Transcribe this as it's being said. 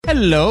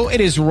Hello, it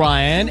is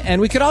Ryan,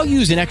 and we could all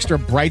use an extra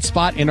bright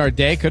spot in our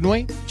day, couldn't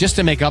we? Just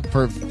to make up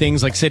for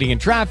things like sitting in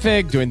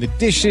traffic, doing the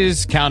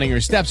dishes, counting your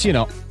steps, you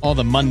know, all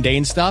the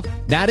mundane stuff.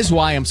 That is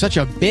why I'm such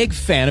a big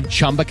fan of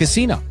Chumba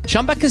Casino.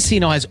 Chumba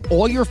Casino has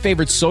all your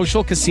favorite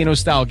social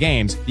casino-style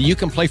games that you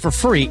can play for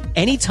free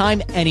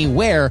anytime,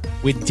 anywhere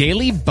with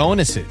daily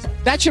bonuses.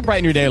 That should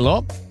brighten your day a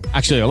little.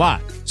 Actually, a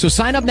lot. So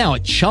sign up now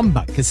at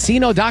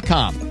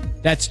ChumbaCasino.com.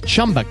 That's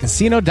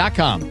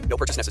ChumbaCasino.com. No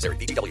purchase necessary.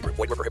 VGW Group.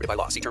 Void where prohibited by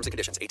law. See terms and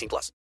conditions.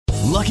 18+.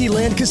 Lucky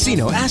Land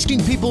Casino,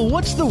 asking people,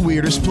 what's the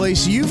weirdest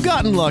place you've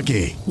gotten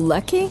lucky?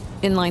 Lucky?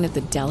 In line at the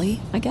deli,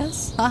 I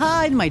guess?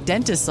 Aha, in my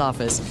dentist's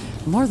office.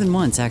 More than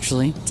once,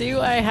 actually.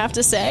 Do I have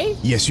to say?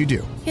 Yes, you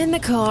do. In the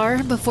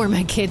car before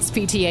my kids'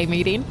 PTA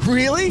meeting.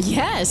 Really?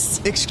 Yes.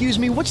 Excuse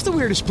me, what's the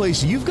weirdest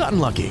place you've gotten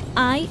lucky?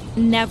 I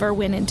never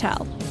win and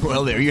tell.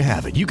 Well, there you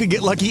have it. You can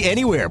get lucky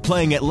anywhere,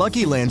 playing at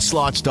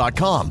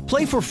LuckyLandSlots.com.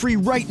 Play for free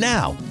right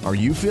now. Are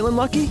you feeling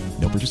lucky?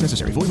 No purchase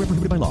necessary. Void where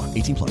prohibited by law.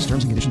 18+.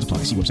 Terms and conditions apply.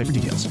 See website for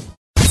details.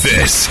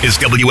 This is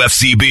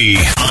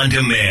WFCB On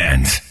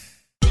Demand.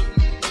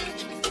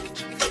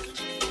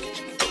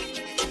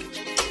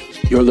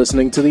 You're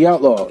listening to The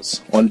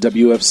Outlaws on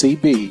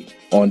WFCB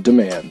On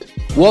Demand.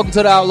 Welcome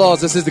to The Outlaws.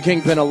 This is the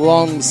Kingpin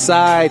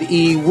alongside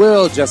E.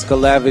 Will. Jessica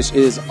Lavish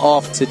is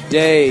off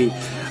today.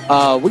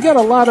 We got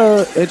a lot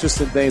of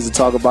interesting things to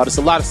talk about. There's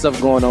a lot of stuff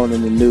going on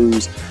in the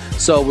news.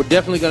 So we're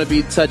definitely going to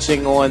be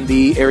touching on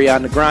the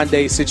Ariana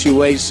Grande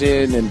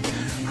situation and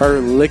her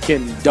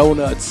licking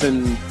donuts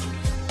and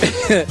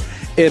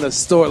in a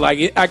store.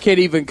 Like, I can't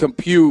even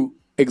compute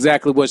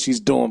exactly what she's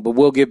doing, but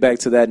we'll get back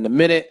to that in a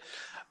minute.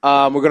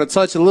 We're going to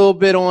touch a little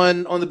bit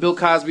on the Bill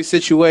Cosby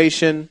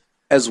situation,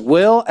 as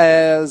well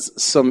as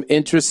some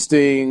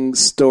interesting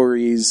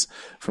stories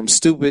from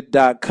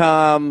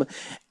stupid.com.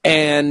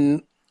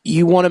 And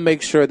you want to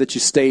make sure that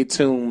you stay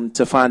tuned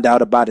to find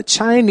out about a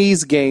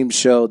Chinese game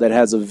show that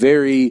has a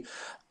very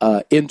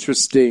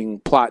interesting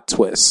plot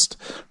twist.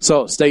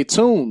 So stay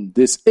tuned.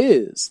 This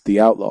is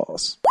The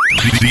Outlaws.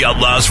 The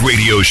Outlaws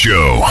Radio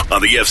Show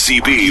on the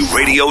FCB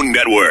Radio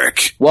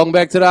Network. Welcome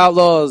back to The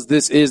Outlaws.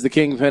 This is the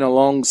Kingpin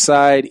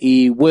alongside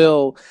E.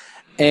 Will.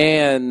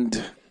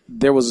 And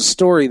there was a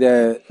story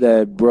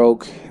that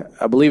broke,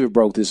 I believe it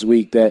broke this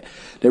week, that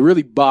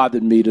really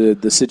bothered me,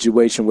 the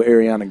situation with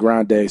Ariana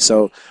Grande.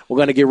 So we're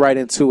going to get right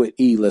into it.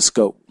 E, let's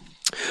go.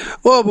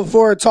 Well,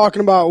 before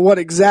talking about what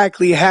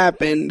exactly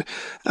happened,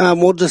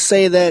 we'll just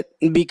say that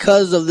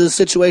because of the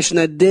situation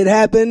that did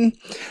happen,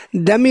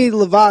 Demi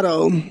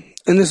Lovato,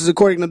 and this is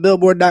according to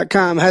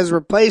Billboard.com, has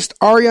replaced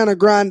Ariana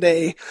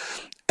Grande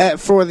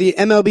for the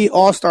MLB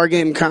All-Star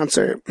Game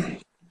concert.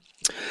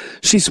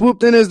 She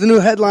swooped in as the new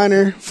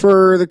headliner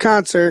for the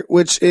concert,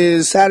 which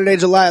is Saturday,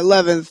 July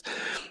 11th,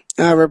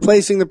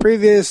 replacing the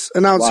previous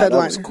announced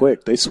headliner. That was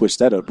quick. They switched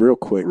that up real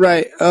quick.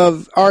 Right,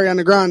 of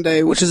Ariana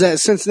Grande, which is at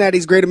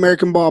Cincinnati's Great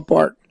American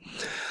Ballpark.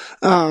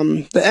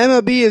 The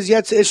MLB is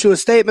yet to issue a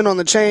statement on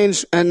the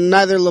change, and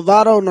neither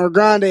Lovato nor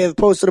Grande have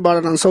posted about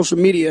it on social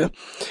media.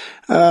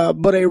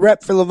 But a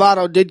rep for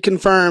Lovato did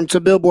confirm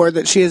to Billboard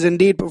that she is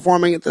indeed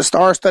performing at the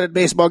star-studded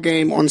baseball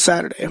game on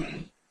Saturday.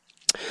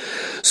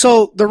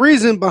 So the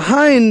reason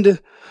behind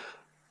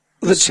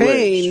the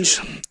change,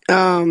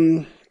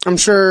 I'm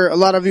sure a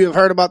lot of you have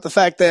heard about the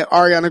fact that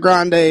Ariana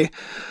Grande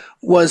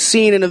was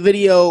seen in a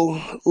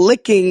video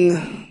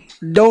licking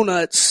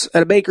donuts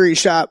at a bakery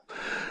shop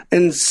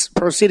and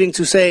proceeding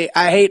to say,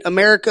 "I hate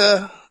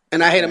America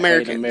and I hate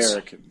Americans." Hate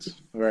Americans.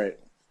 Right.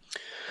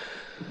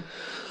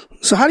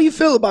 So how do you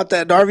feel about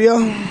that,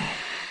 Darvio?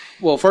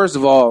 Well, first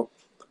of all,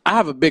 I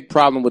have a big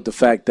problem with the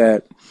fact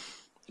that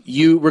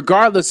you,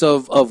 regardless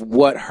of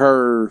what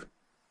her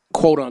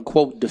quote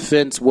unquote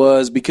defense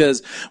was,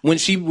 because when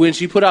she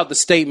put out the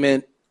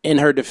statement in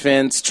her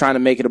defense, trying to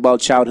make it about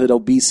childhood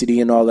obesity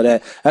and all of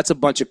that, that's a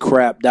bunch of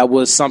crap. That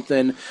was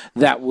something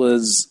that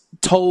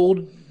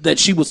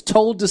she was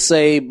told to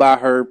say by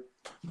her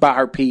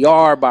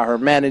PR, by her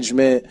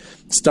management,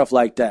 stuff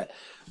like that.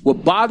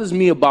 What bothers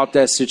me about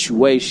that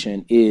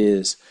situation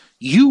is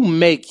you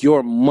make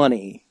your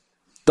money,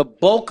 the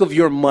bulk of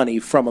your money,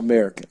 from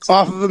Americans.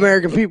 Off of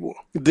American people.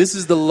 This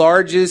is the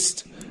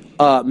largest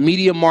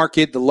media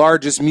market, the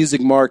largest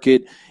music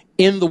market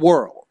in the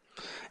world.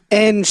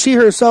 And she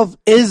herself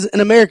is an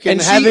American.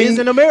 And she is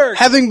an American.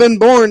 Having been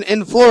born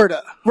in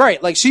Florida.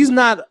 Right. Like, she's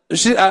not...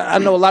 I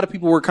know a lot of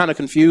people were kind of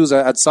confused.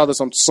 I saw this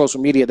on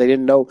social media. They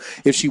didn't know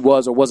if she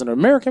was or wasn't an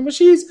American. But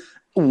she's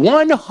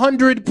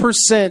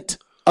 100%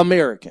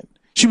 American.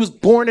 She was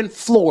born in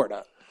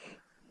Florida.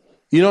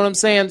 You know what I'm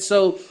saying?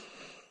 So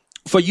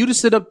for you to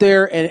sit up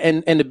there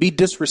and to be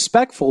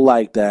disrespectful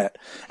like that,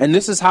 and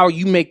this is how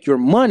you make your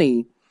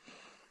money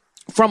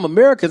from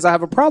Americans, I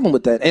have a problem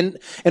with that. And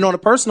on a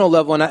personal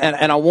level,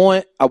 and I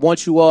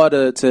want you all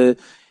to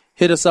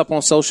hit us up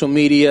on social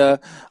media,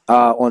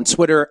 on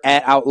Twitter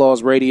at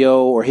Outlaws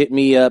Radio, or hit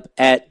me up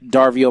at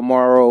Darvio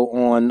Morrow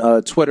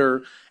on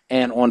Twitter,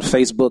 and on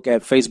Facebook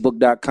at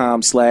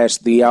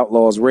facebook.com/The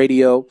Outlaws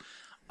Radio.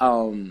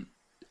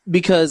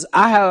 Because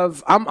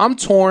I'm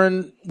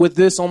torn with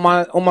this on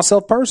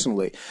myself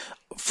personally.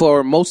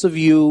 for most of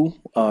you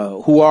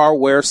who are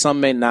aware, some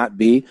may not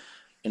be,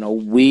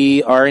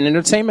 we are an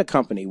entertainment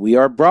company. We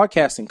are a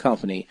broadcasting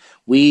company.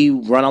 We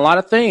run a lot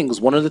of things.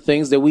 One of the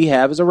things that we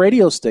have is a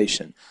radio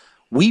station.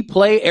 We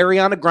play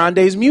Ariana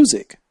Grande's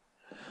music.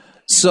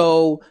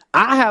 So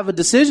I have a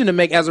decision to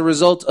make as a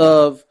result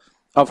of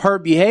her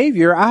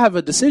behavior. I have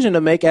a decision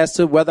to make as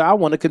to whether I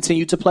want to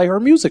continue to play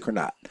her music or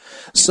not.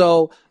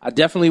 So I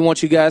definitely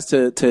want you guys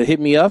to hit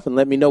me up and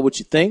let me know what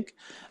you think.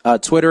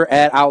 Twitter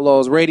at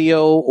Outlaws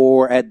Radio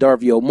or at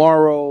Darvio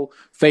Morrow.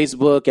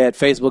 Facebook at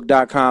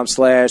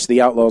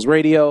facebook.com/The Outlaws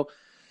Radio.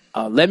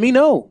 Let me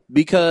know,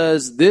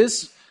 because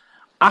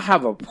I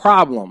have a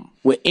problem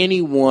with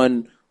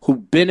anyone who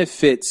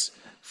benefits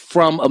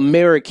from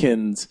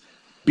Americans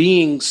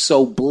being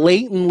so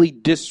blatantly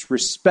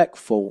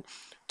disrespectful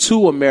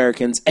to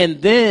Americans,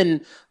 and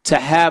then to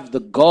have the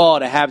gall,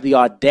 to have the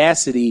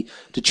audacity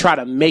to try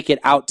to make it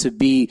out to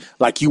be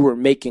like you were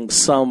making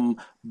some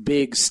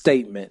big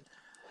statement.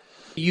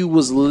 You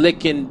was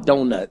licking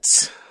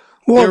donuts.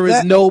 Well, there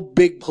is no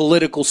big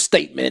political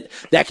statement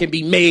that can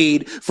be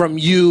made from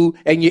you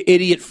and your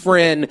idiot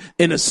friend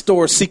in a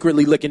store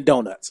secretly licking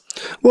donuts.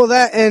 Well,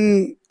 that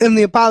and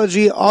the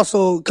apology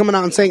also coming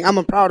out and saying, I'm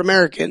a proud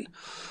American.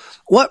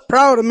 What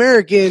proud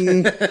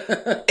American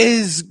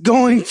is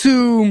going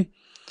to,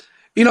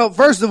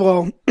 first of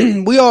all,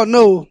 we all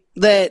know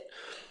that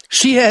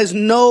she has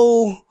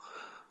no,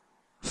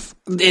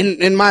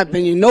 in my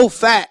opinion, no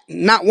fat,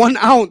 not 1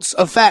 ounce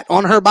of fat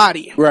on her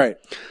body. Right.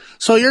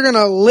 So you're going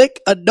to lick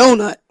a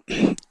donut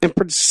and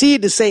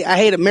proceed to say, I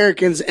hate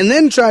Americans, and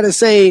then try to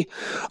say,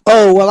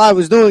 oh, well, I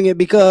was doing it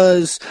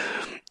because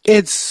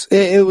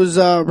it was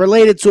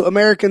related to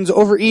Americans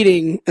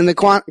overeating and the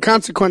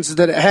consequences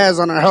that it has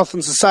on our health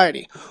and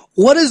society.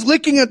 What does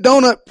licking a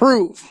donut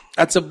prove?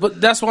 That's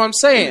what I'm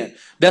saying.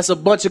 That's a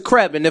bunch of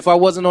crap. And if I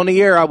wasn't on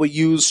the air, I would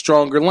use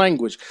stronger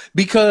language,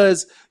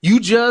 because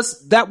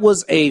that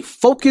was a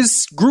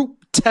focus group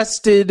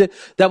tested.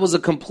 That was a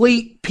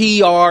complete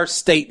PR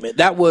statement.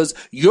 That was,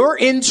 you're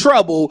in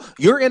trouble.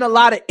 You're in a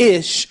lot of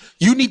ish.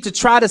 You need to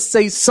try to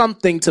say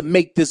something to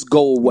make this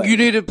go away. You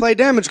need to play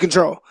damage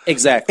control.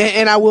 Exactly.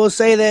 And I will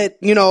say that,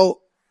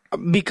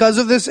 because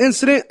of this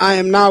incident, I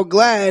am now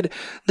glad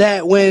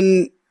that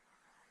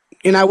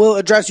and I will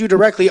address you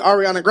directly,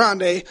 Ariana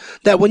Grande,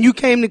 that when you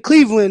came to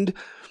Cleveland,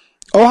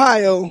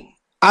 Ohio,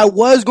 I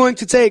was going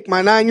to take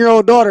my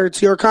 9-year-old daughter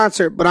to your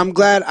concert, but I'm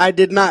glad I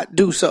did not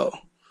do so.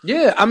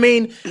 Yeah, I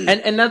mean,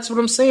 and that's what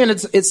I'm saying.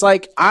 It's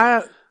like,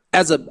 I,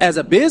 as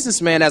a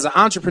businessman, as an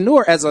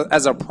entrepreneur, as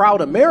a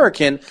proud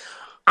American,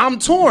 I'm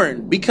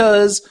torn,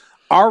 because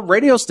our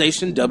radio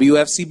station,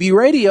 WFCB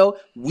Radio,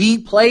 we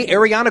play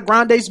Ariana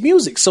Grande's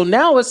music. So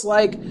now it's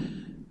like,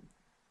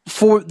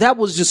 that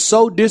was just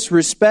so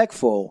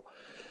disrespectful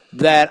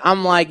that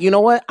I'm like, you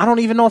know what? I don't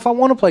even know if I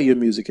want to play your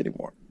music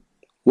anymore.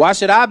 Why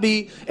should I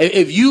be?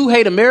 If you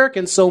hate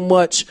Americans so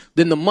much,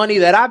 then the money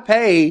that I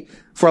pay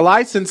for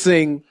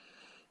licensing,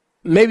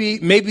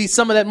 maybe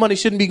some of that money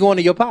shouldn't be going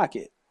to your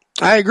pocket.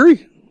 I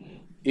agree.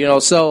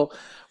 So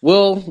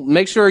we'll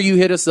make sure you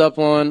hit us up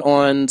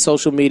on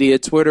social media,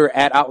 Twitter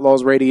at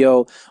Outlaws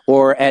Radio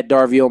or at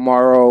Darvio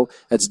Morrow.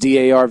 That's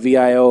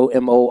DarvioMorrow,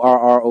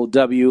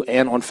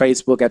 and on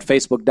Facebook at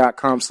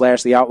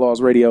facebook.com/The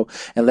Outlaws Radio,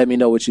 and let me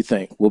know what you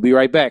think. We'll be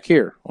right back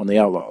here on The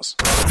Outlaws.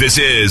 This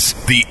is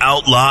The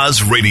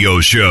Outlaws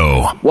Radio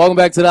Show. Welcome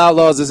back to The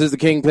Outlaws. This is the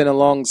Kingpin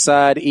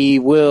alongside E.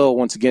 Will.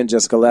 Once again,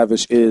 Jessica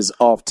Lavish is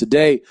off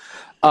today.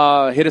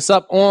 Hit us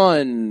up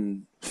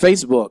on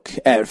Facebook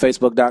at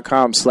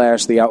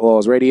facebook.com/The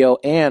Outlaws Radio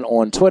and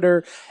on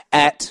Twitter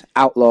at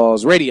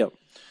Outlaws Radio.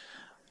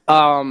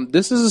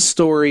 This is a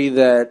story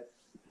that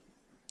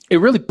it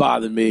really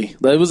bothered me.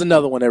 It was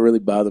another one that really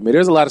bothered me.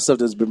 There's a lot of stuff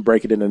that's been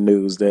breaking in the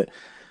news that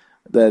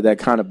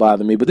kind of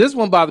bothered me, but this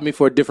one bothered me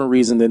for a different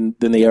reason than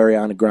the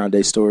Ariana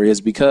Grande story,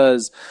 is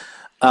because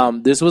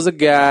this was a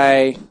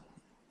guy.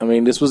 I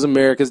mean, this was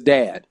America's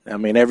dad. I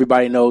mean,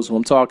 everybody knows who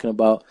I'm talking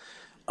about.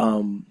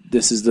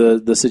 This is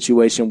the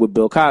situation with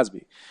Bill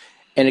Cosby.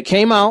 And it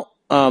came out,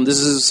 this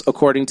is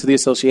according to the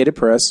Associated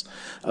Press,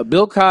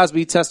 Bill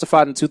Cosby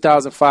testified in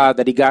 2005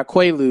 that he got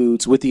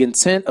Quaaludes with the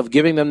intent of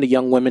giving them to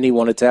young women he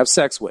wanted to have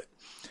sex with.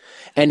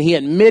 And he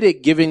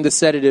admitted giving the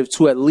sedative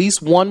to at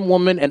least one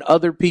woman and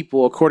other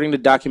people, according to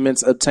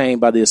documents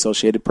obtained by the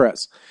Associated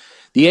Press.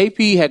 The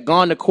AP had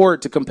gone to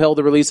court to compel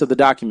the release of the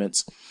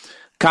documents.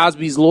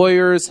 Cosby's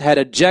lawyers had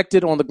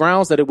objected on the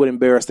grounds that it would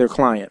embarrass their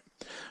client.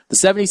 The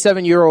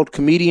 77-year-old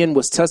comedian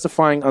was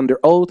testifying under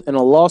oath in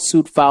a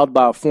lawsuit filed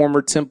by a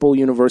former Temple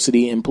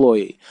University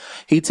employee.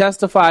 He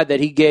testified that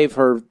he gave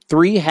her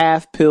 3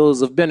 half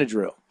pills of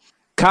Benadryl.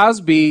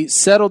 Cosby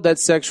settled that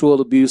sexual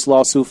abuse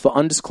lawsuit for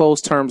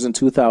undisclosed terms in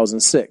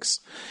 2006.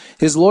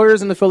 His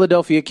lawyers in the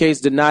Philadelphia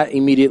case did not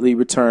immediately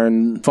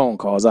return phone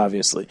calls,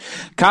 obviously.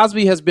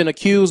 Cosby has been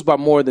accused by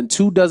more than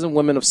 24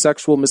 women of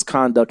sexual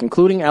misconduct,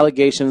 including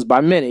allegations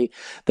by many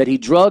that he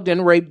drugged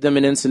and raped them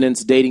in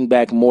incidents dating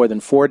back more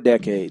than 4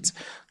 decades.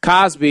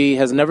 Cosby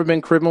has never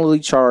been criminally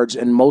charged,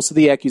 and most of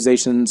the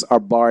accusations are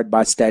barred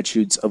by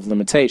statutes of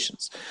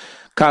limitations.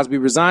 Cosby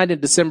resigned in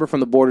December from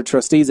the Board of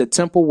Trustees at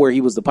Temple, where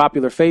he was the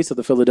popular face of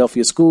the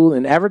Philadelphia school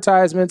in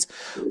advertisements,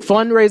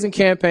 fundraising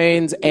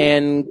campaigns,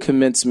 and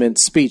commencement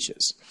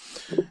speeches.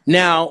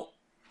 Now,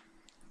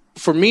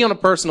 for me on a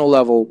personal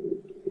level,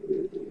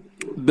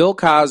 Bill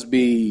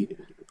Cosby,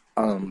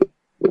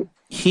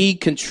 he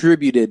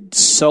contributed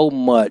so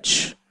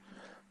much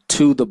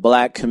to the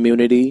black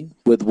community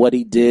with what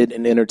he did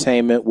in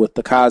entertainment with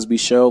the Cosby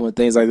Show and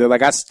things like that.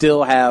 Like, I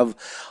still have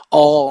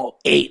all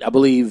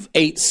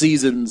 8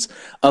 seasons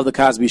of the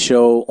Cosby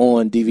Show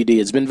on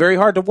DVD. It's been very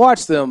hard to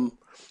watch them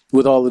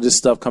with all of this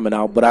stuff coming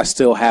out, but I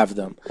still have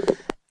them.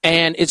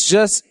 And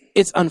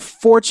it's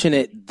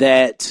unfortunate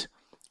that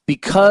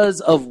because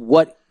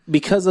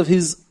of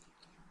his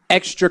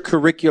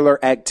extracurricular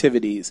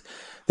activities,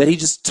 that he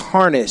just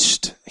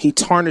tarnished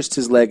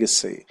his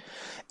legacy.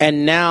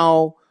 And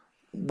now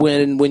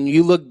when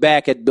you look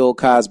back at Bill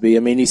Cosby, I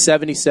mean, he's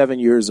 77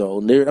 years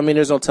old.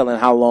 There's no telling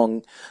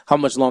how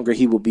much longer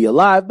he will be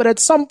alive. But at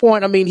some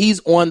point, I mean,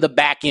 he's on the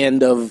back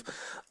end of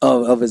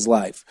his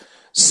life.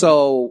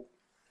 So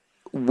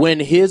when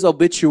his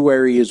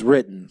obituary is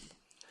written,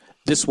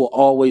 this will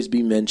always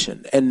be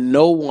mentioned, and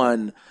no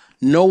one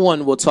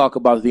will talk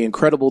about the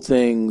incredible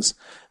things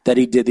that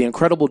he did, the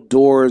incredible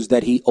doors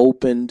that he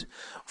opened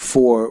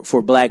for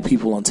black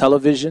people on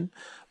television,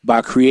 by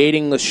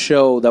creating a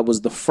show that was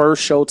the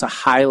first show to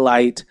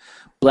highlight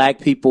black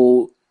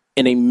people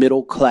in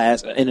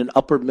an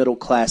upper middle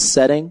class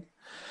setting.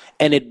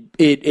 And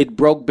it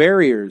broke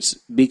barriers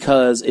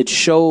because it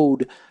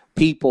showed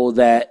people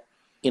that,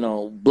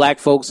 black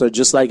folks are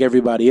just like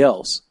everybody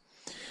else.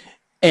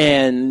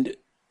 And,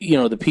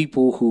 the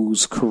people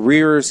whose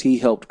careers he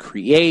helped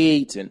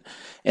create and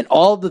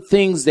all the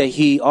things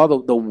that all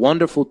the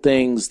wonderful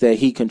things that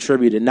he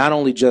contributed, not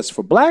only just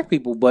for black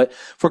people, but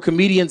for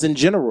comedians in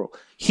general.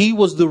 He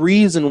was the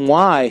reason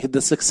why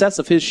the success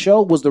of his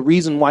show was the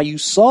reason why you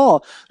saw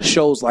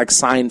shows like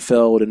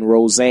Seinfeld and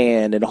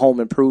Roseanne and Home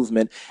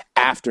Improvement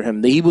after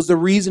him. He was the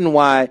reason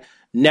why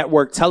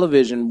network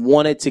television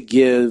wanted to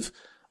give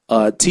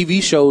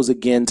TV shows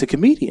again to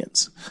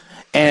comedians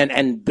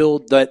and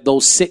build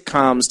those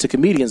sitcoms to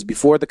comedians.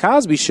 Before the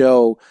Cosby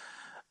Show,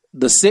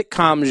 the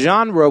sitcom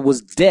genre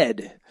was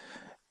dead,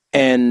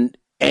 and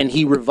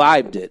he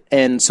revived it.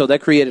 And so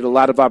that created a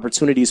lot of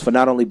opportunities for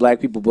not only black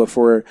people, but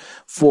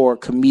for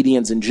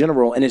comedians in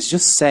general. And it's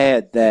just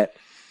sad that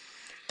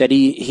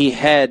he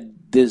had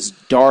this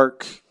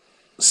dark,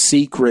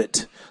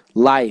 secret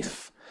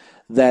life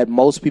that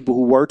most people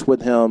who worked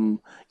with him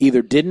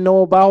either didn't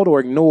know about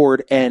or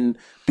ignored. And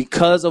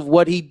because of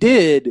what he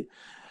did,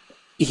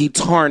 he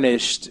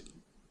tarnished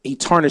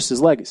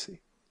his legacy.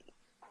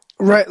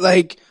 Right.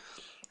 Like,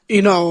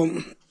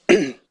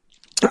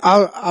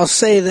 I'll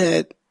say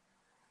that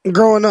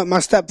growing up, my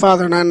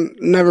stepfather and I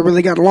never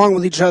really got along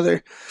with each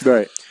other.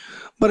 Right.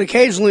 But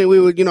occasionally we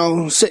would,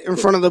 sit in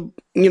front of the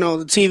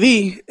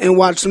TV and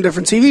watch some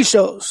different TV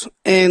shows.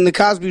 And the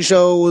Cosby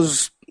Show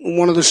was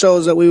one of the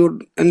shows that we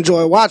would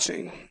enjoy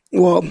watching.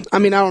 Well, I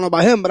mean, I don't know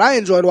about him, but I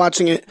enjoyed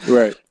watching it.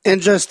 Right.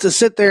 And just to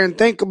sit there and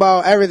think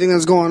about everything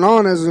that's going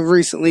on as of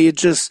recently,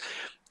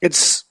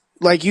 it's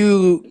like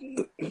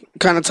you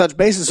kind of touch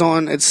bases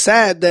on. It's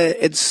sad that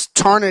it's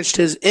tarnished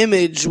his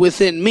image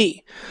within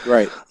me.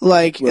 Right.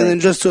 And then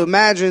just to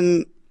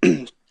imagine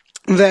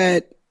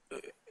that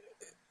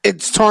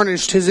it's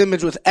tarnished his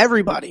image with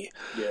everybody.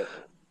 Yeah.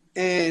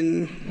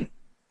 And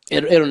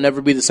it'll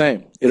never be the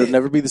same. It'll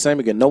never be the same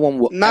again. No one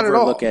will Not ever at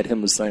all. look at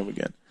him the same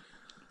again.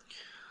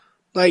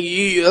 Like,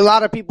 a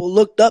lot of people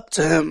looked up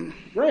to him.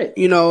 Right.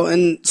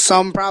 And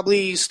some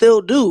probably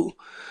still do.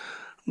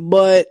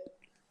 But,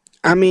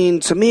 I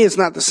mean, to me, it's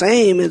not the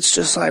same. It's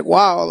just like,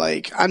 wow,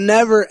 like, I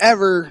never,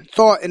 ever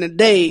thought in a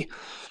day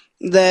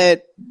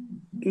that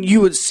you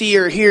would see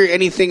or hear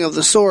anything of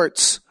the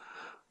sorts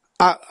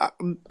out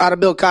of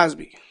Bill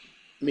Cosby.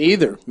 Me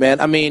either, man.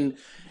 I mean,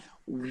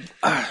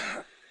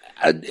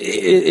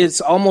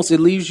 it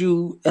leaves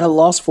you at a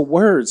loss for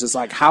words. It's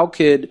like, how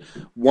could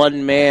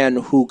one man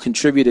who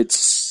contributed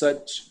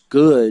such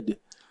good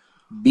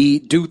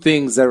do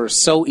things that are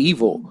so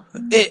evil?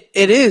 It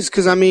is,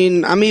 because I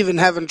mean, I'm even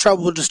having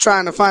trouble just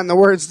trying to find the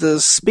words to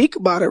speak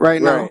about it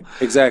right now.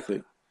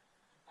 Exactly.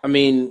 I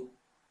mean,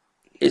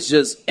 it's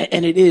just,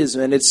 and it is,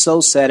 man. It's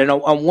so sad, and I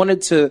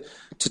wanted to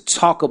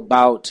talk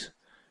about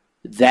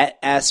that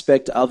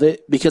aspect of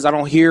it because I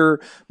don't hear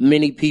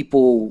many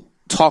people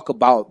talk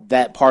about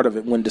that part of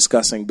it when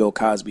discussing Bill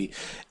Cosby.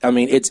 I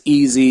mean, it's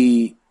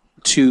easy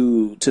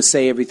to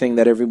say everything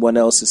that everyone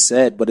else has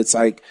said, but it's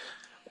like,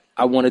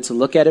 I wanted to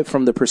look at it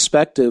from the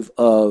perspective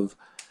of,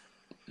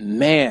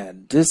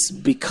 man, this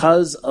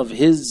because of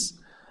his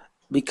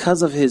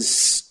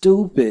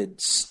stupid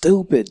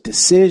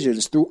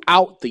decisions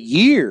throughout the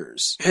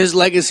years, his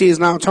legacy is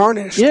now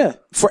tarnished. Yeah,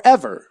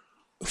 forever.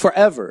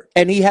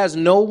 And he has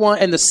no one,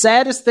 and the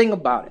saddest thing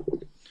about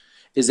it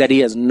is that he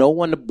has no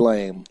one to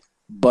blame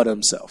but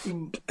himself.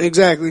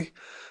 Exactly.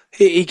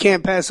 He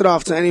can't pass it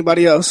off to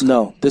anybody else.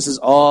 No, this is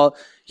all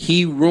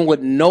he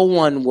ruined. No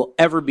one will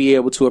ever be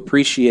able to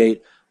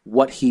appreciate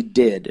what he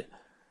did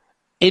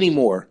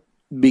anymore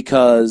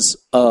because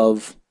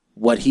of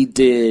what he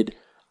did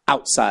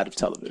outside of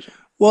television.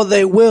 Well,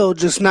 they will,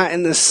 just not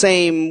in the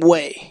same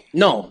way.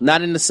 No,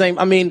 not in the same.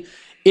 I mean,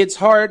 it's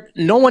hard.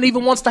 No one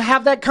even wants to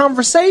have that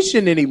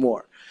conversation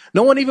anymore.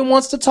 No one even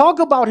wants to talk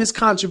about his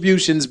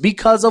contributions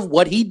because of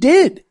what he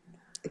did.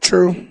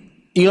 True.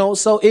 You know,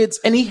 so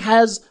and he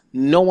has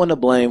no one to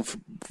blame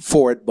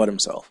for it but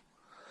himself.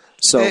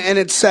 So, and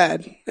it's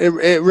sad.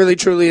 It really,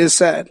 truly is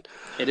sad.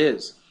 It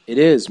is. It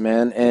is,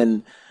 man.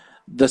 And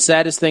the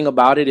saddest thing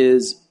about it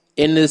is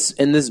in this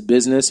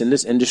business, in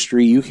this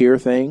industry, you hear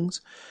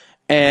things.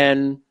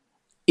 And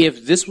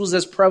if this was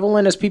as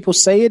prevalent as people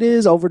say it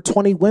is, over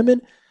 20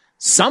 women,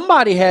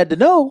 somebody had to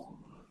know.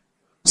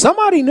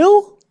 Somebody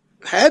knew.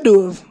 Had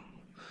to have.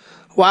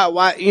 Why,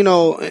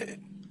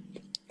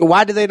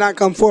 why did they not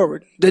come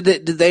forward?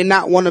 Did they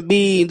not want to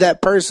be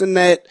that person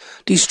that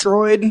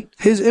destroyed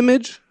his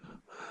image?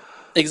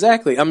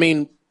 Exactly. I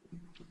mean,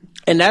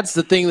 and that's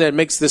the thing that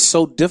makes this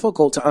so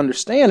difficult to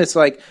understand. It's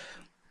like,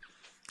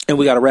 and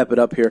we got to wrap it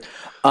up here.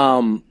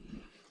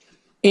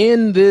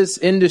 In this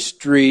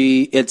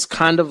industry, it's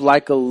kind of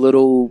like it's a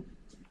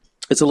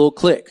little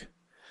clique.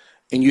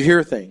 And you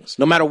hear things.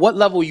 No matter what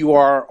level you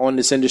are on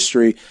this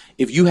industry,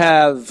 if you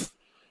have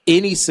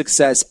any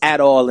success at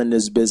all in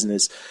this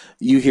business,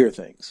 you hear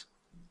things.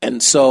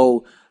 And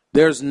so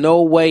there's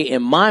no way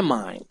in my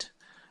mind,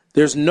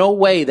 there's no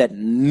way that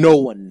no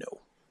one knew.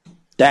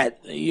 That,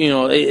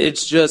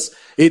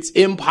 it's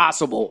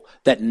impossible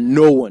that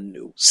no one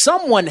knew.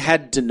 Someone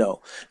had to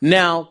know.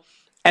 Now,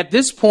 at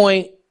this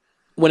point,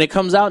 when it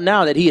comes out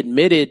now that he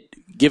admitted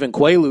giving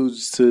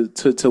quaaludes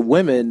to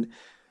women,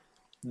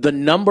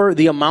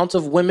 the amount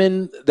of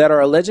women that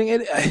are alleging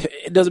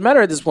it doesn't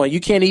matter at this point. You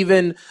can't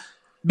even,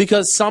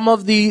 because some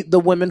of the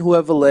women who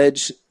have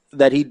alleged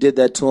that he did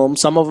that to them,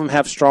 some of them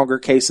have stronger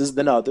cases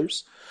than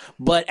others.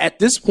 But at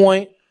this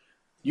point,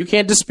 you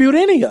can't dispute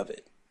any of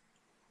it.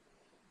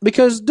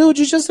 Because, dude,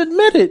 you just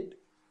admitted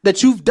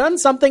that you've done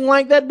something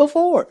like that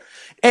before.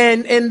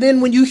 And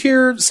then when you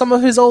hear some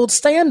of his old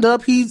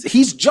stand-up,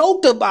 he's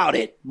joked about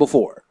it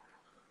before.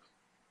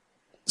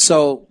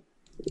 So,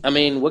 I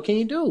mean, what can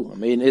you do? I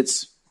mean,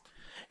 it's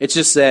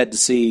just sad to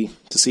see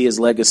his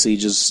legacy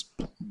just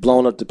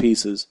blown up to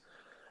pieces.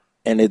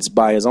 And it's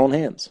by his own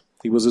hands.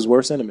 He was his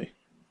worst enemy.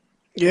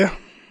 Yeah.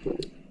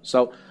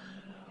 So,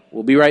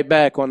 we'll be right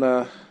back on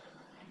a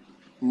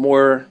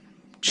more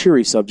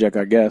cheery subject,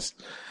 I guess.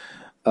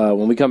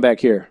 When we come back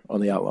here on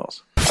The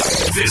Outlaws.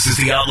 This is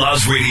The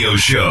Outlaws Radio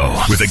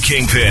Show with the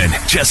Kingpin,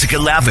 Jessica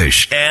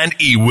Lavish, and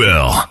E.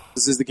 Will.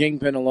 This is the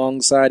Kingpin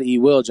alongside E.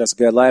 Will.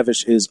 Jessica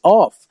Lavish is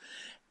off.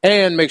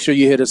 And make sure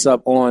you hit us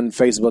up on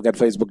Facebook at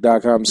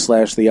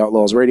facebook.com/The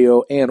Outlaws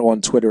Radio and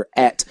on Twitter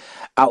at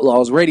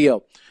Outlaws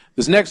Radio.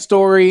 This next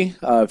story,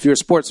 if you're a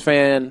sports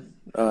fan,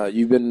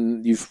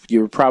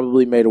 you're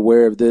probably made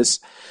aware of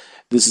this.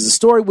 This is a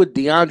story with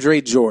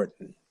DeAndre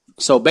Jordan.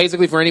 So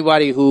basically, for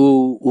anybody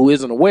who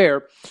isn't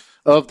aware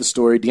of the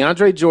story,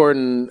 DeAndre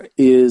Jordan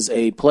is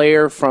a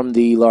player from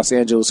the Los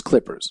Angeles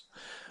Clippers.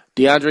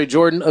 DeAndre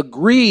Jordan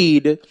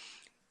agreed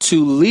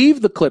to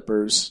leave the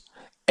Clippers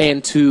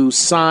and to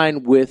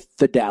sign with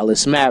the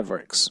Dallas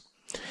Mavericks.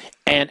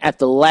 And at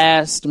the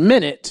last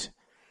minute,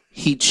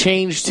 he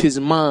changed his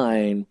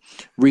mind,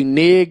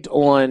 reneged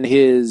on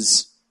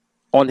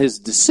his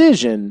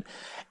decision,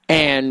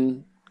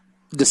 and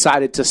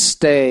decided to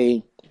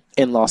stay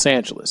in Los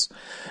Angeles.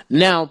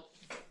 Now,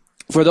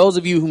 for those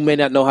of you who may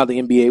not know how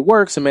the NBA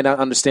works and may not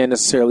understand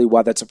necessarily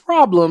why that's a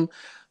problem,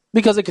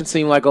 because it can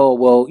seem like, oh,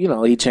 well,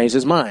 he changed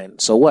his mind.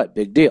 So what?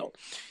 Big deal.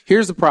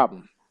 Here's the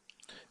problem.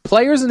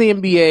 Players in the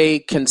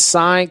NBA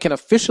can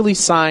officially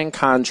sign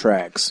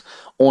contracts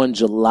on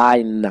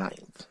July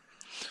 9th.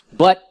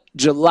 But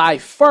July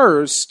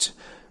 1st,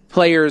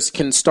 players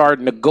can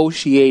start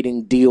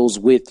negotiating deals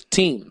with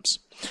teams.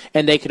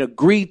 And they can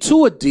agree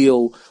to a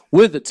deal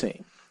with a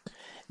team.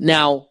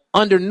 Now,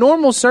 under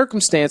normal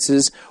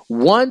circumstances,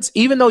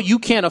 even though you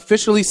can't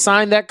officially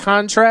sign that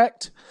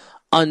contract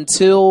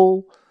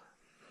until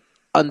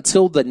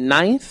the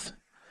 9th,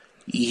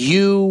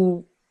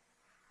 you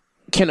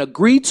can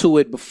agree to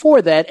it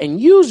before that,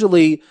 and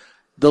usually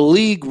the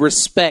league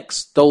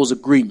respects those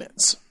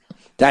agreements.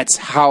 That's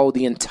how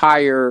the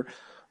entire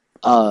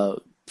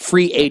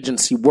free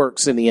agency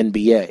works in the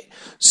NBA.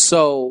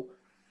 So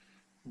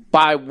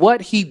by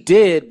what he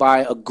did,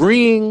 by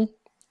agreeing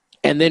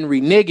and then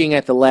reneging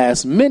at the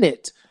last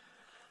minute,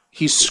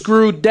 he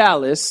screwed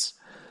Dallas,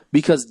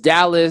 because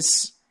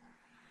Dallas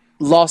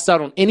lost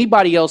out on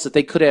anybody else that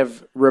they could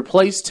have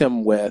replaced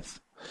him with,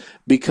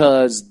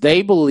 because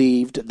they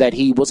believed that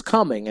he was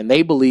coming, and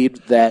they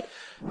believed that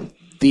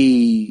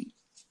he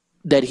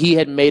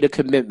had made a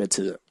commitment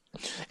to them.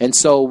 And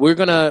so we're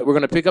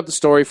gonna pick up the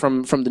story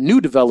from the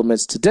new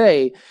developments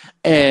today,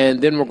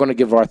 and then we're gonna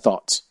give our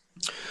thoughts.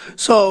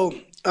 So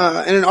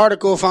in an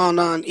article found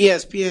on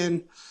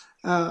ESPN,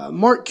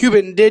 Mark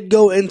Cuban did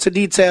go into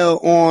detail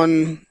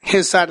on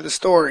his side of the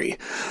story.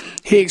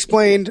 He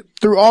explained,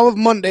 through all of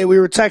Monday, we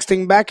were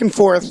texting back and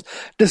forth,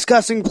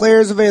 discussing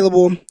players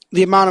available,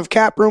 the amount of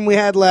cap room we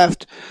had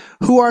left,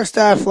 who our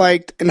staff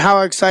liked, and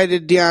how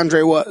excited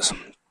DeAndre was.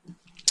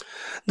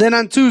 Then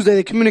on Tuesday,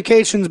 the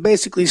communications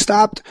basically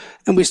stopped,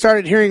 and we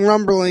started hearing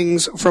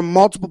rumblings from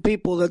multiple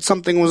people that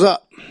something was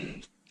up.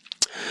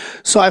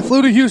 So I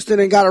flew to Houston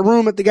and got a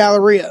room at the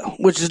Galleria,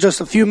 which is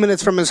just a few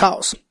minutes from his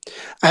house.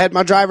 I had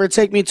my driver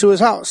take me to his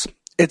house.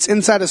 It's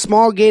inside a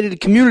small gated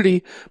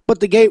community, but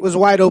the gate was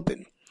wide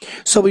open.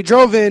 So we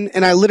drove in,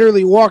 and I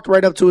literally walked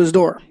right up to his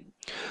door.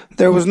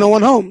 There was no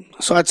one home,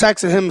 so I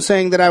texted him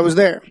saying that I was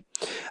there.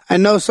 I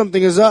know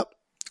something is up.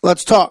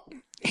 Let's talk.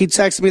 He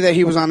texted me that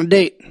he was on a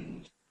date.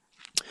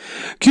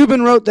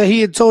 Cuban wrote that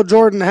he had told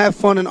Jordan to have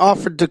fun and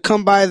offered to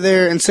come by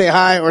there and say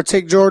hi or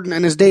take Jordan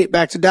and his date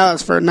back to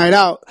Dallas for a night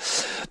out,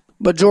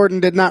 but Jordan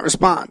did not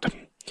respond.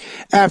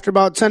 After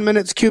about 10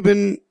 minutes,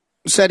 Cuban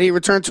said he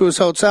returned to his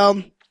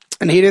hotel,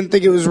 and he didn't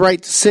think it was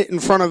right to sit in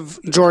front of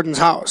Jordan's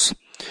house.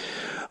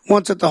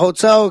 Once at the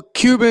hotel,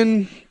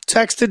 Cuban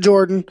texted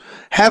Jordan,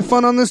 "Have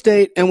fun on this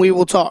date and we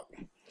will talk."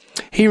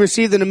 He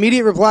received an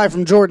immediate reply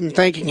from Jordan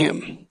thanking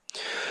him.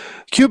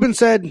 Cuban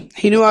said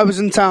he knew I was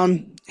in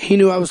town. He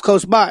knew I was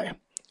close by.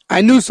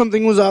 I knew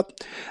something was up.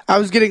 I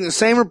was getting the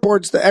same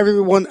reports that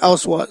everyone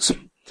else was.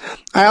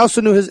 I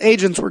also knew his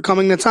agents were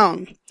coming to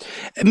town.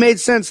 It made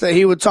sense that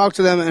he would talk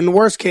to them, and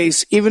worst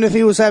case, even if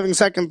he was having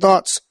second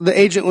thoughts, the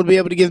agent would be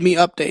able to give me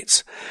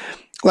updates.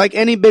 Like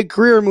any big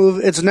career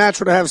move, it's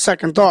natural to have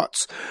second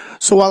thoughts.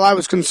 So while I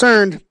was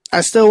concerned,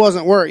 I still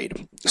wasn't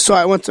worried. So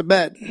I went to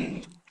bed.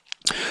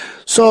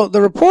 So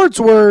the reports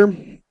were,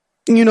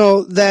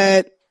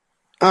 that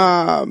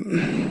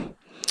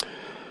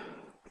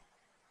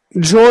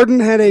Jordan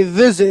had a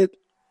visit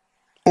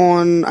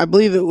on, I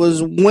believe it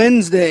was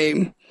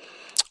Wednesday,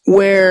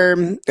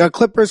 where a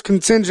Clippers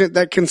contingent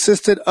that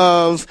consisted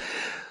of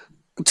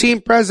team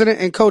president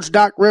and coach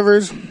Doc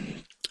Rivers,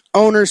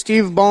 owner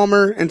Steve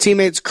Ballmer, and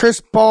teammates Chris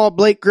Paul,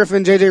 Blake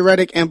Griffin, JJ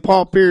Redick, and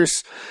Paul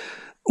Pierce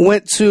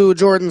went to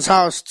Jordan's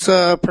house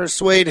to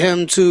persuade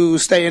him to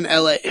stay in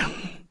LA.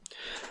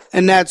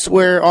 And that's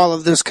where all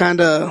of this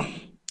kind of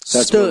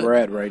That's stood. where we're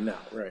at right now,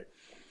 right?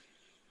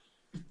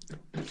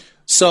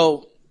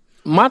 So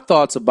my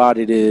thoughts about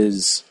it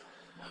is,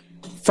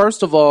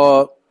 first of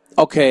all,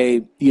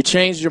 okay, you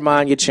changed your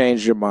mind.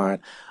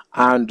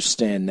 I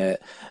understand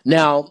that.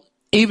 Now,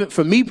 even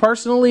for me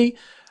personally,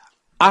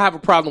 I have a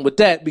problem with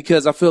that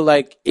because I feel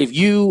like if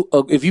you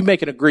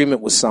make an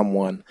agreement with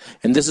someone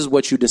and this is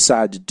what you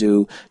decide to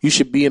do, you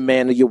should be a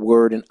man of your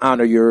word and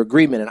honor your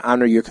agreement and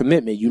honor your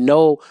commitment. You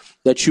know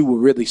that you will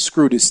really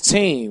screw this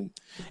team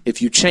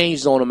if you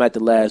changed on them at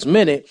the last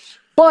minute,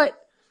 but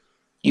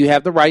you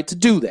have the right to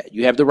do that.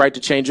 You have the right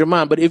to change your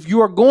mind. But if you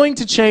are going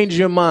to change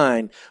your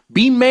mind,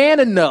 be man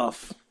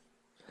enough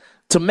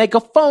to make a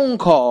phone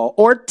call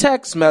or a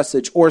text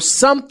message or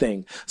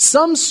something,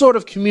 some sort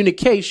of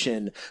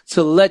communication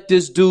to let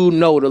this dude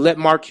know, to let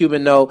Mark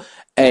Cuban know,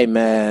 hey,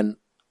 man,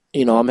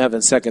 I'm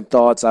having second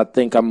thoughts. I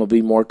think I'm going to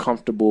be more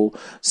comfortable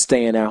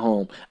staying at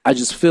home. I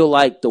just feel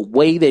like the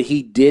way that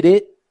he did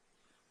it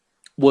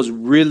was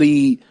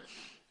really,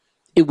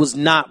 it was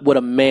not what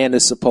a man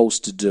is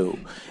supposed to do.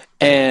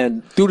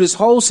 And through this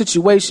whole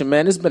situation,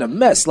 man, it's been a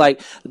mess.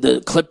 Like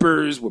the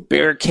Clippers were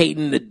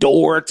barricading the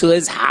door to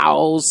his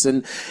house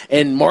and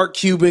Mark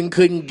Cuban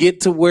couldn't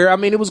get to where,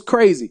 it was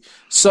crazy.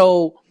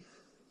 So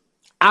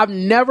I've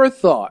never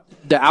thought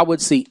that I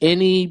would see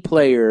any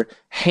player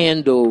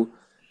handle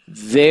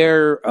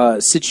their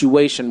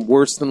situation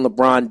worse than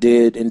LeBron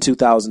did in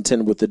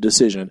 2010 with the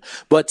decision.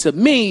 But to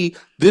me,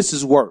 this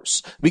is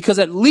worse because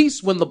at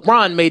least when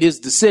LeBron made his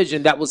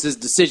decision, that was his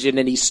decision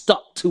and he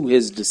stuck to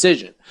his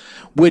decision.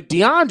 With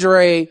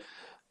DeAndre,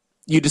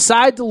 you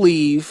decide to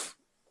leave,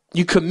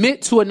 you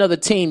commit to another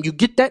team, you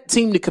get that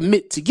team to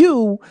commit to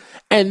you,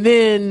 and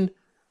then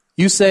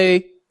you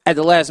say at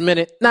the last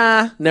minute,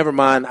 nah, never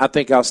mind, I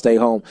think I'll stay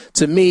home.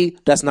 To me,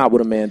 that's not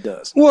what a man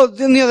does. Well,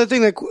 then the other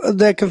thing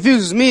that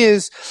confuses me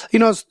is,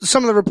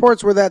 some of the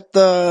reports were that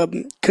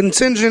the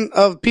contingent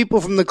of people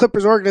from the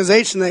Clippers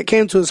organization that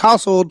came to his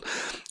household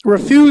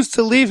refused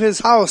to leave his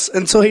house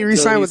until he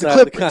re-signed with the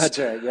Clippers.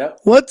 Contract, yep.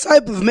 What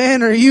type of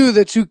man are you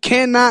that you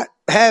cannot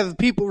have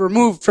people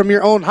removed from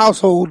your own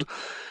household?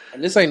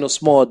 And this ain't no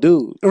small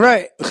dude.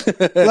 Right.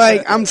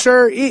 Like, I'm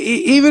sure,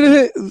 even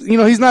if,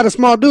 he's not a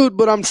small dude,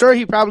 but I'm sure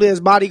he probably has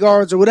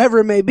bodyguards or whatever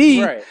it may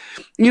be. Right.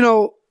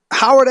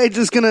 How are they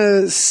just going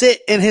to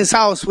sit in his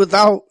house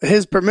without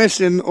his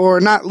permission or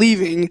not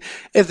leaving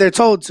if they're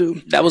told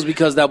to? That was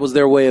because that was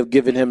their way of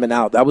giving him an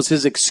out. That was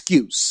his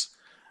excuse.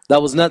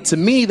 That was not, to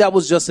me, that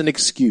was just an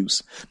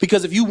excuse.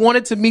 Because if you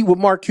wanted to meet with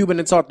Mark Cuban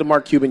and talk to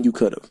Mark Cuban, you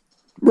could have.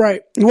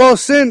 Right. Well,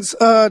 since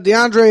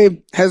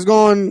DeAndre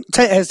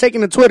has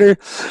taken to Twitter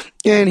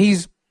and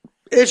he's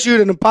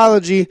issued an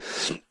apology,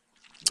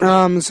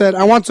 said,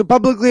 I want to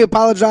publicly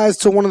apologize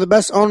to one of the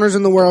best owners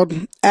in the world,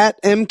 at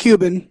M.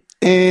 Cuban,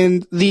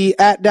 and the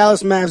at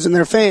Dallas Mavs and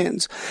their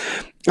fans.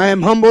 I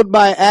am humbled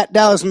by at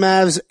Dallas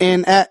Mavs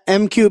and at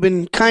M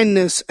Cuban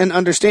kindness and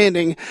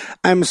understanding.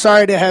 I'm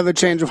sorry to have a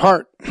change of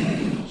heart.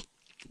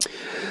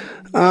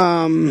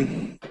 I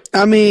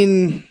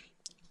mean,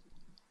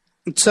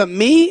 to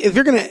me, if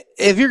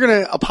you're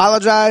gonna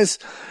apologize,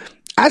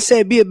 I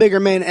say be a bigger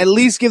man. At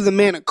least give the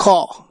man a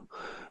call.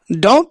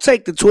 Don't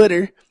take to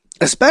Twitter,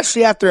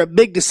 especially after a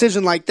big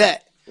decision like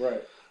that.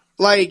 Right.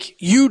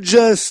 Like, you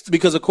just...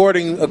 Because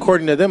according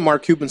to them,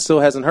 Mark Cuban still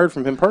hasn't heard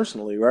from him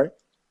personally, right?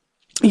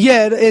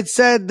 Yeah, it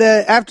said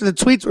that after the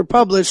tweets were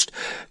published,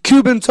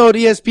 Cuban told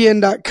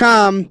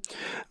ESPN.com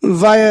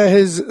via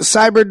his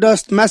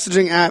Cyberdust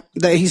messaging app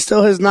that he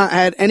still has not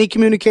had any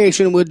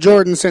communication with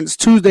Jordan since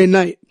Tuesday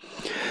night.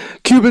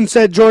 Cuban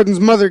said Jordan's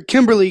mother,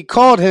 Kimberly,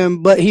 called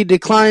him, but he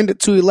declined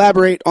to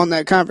elaborate on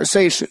that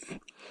conversation.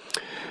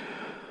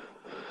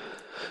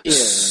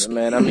 Yeah,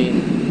 man, I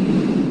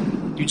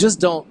mean, you just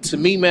don't... To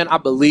me, man, I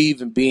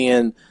believe in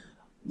being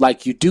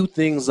like, you do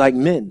things like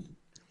men.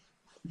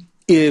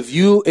 If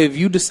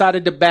you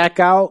decided to back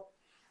out,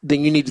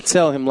 then you need to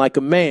tell him like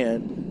a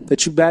man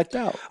that you backed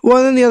out.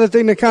 Well, then the other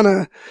thing that kind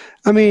of,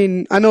 I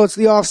mean, I know it's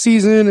the off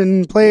season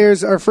and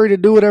players are free to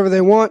do whatever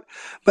they want,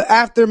 but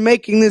after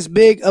making this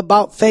big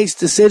about face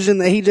decision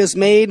that he just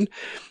made,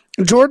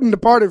 Jordan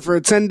departed for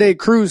a 10-day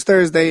cruise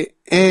Thursday,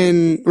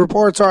 and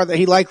reports are that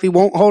he likely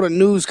won't hold a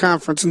news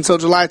conference until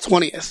July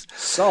 20th.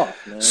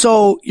 Soft, man.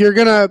 So you're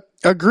going to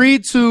agree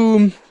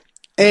to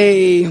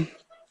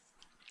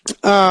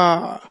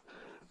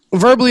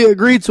verbally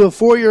agreed to a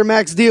 4-year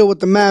max deal with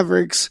the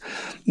Mavericks,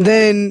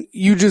 then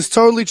you just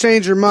totally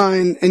change your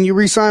mind and you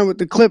re-sign with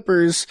the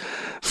Clippers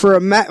for a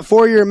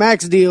 4-year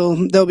max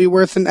deal. They'll be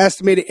worth an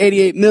estimated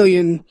 $88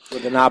 million.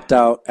 With an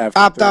opt-out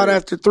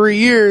after 3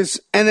 years.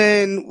 And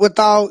then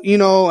without,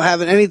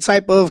 having any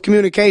type of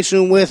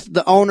communication with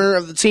the owner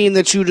of the team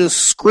that you just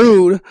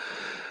screwed,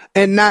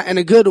 and not in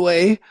a good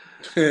way,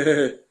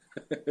 you're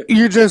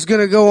just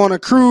going to go on a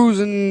cruise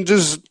and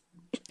just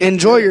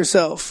enjoy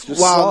yourself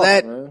while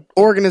that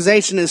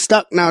organization is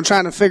stuck now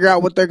trying to figure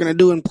out what they're going to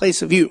do in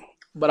place of you.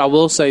 But I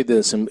will say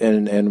this, and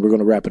we're going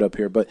to wrap it up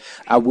here, but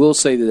I will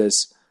say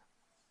this.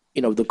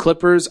 The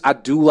Clippers, I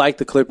do like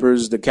the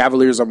Clippers. The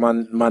Cavaliers are my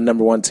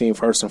number one team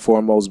first and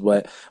foremost,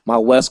 but my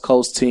West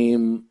Coast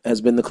team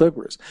has been the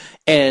Clippers.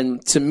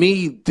 And to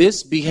me,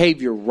 this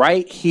behavior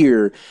right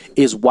here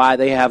is why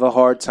they have a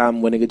hard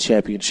time winning a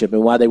championship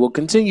and why they will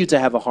continue to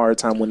have a hard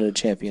time winning a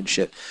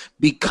championship.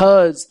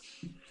 Because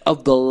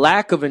of the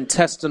lack of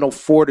intestinal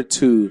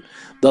fortitude,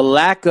 the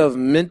lack of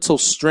mental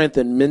strength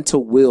and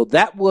mental will.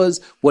 That was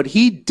what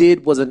he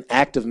did, was an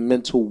act of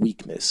mental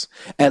weakness.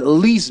 At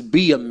least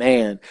be a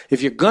man.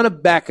 If you're going to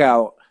back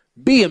out,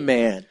 be a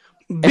man.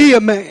 Be a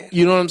man.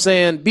 You know what I'm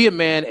saying? Be a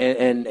man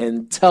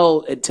and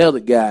tell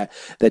the guy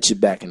that you're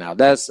backing out.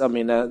 That's the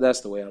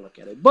way I look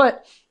at it.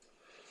 But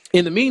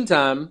in the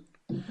meantime,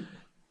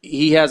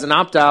 he has an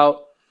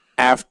opt-out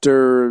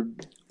after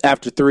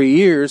 3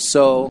 years.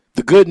 So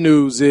the good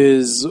news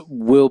is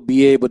we'll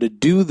be able to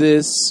do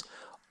this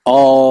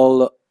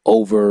all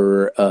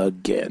over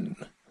again.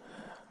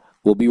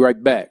 We'll be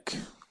right back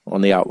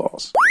on the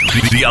Outlaws.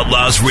 The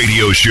Outlaws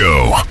Radio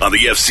Show on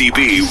the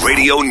FCB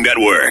Radio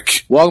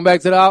Network. Welcome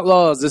back to the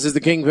Outlaws. This is the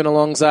Kingpin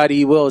alongside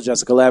E. Will.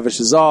 Jessica Lavish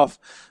is off.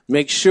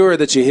 Make sure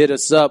that you hit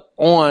us up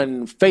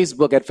on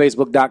Facebook at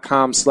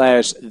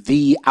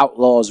facebook.com/The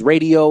Outlaws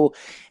Radio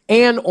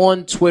and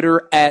on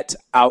Twitter at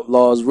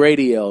Outlaws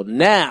Radio.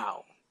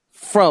 Now,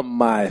 from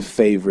my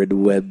favorite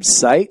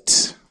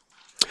website,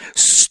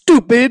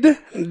 stupid.com.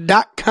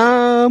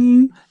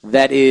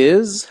 That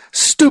is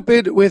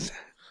stupid with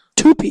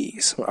 2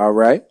 P's. All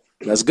right,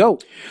 let's go.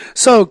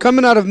 So,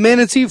 coming out of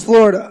Manatee,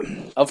 Florida.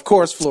 Of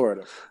course,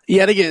 Florida.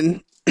 Yet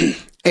again,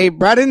 a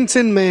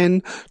Bradenton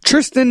man,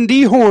 Tristan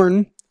D.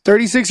 Horn,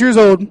 36 years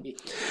old,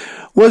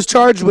 was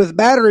charged with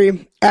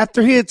battery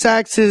after he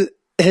attacked his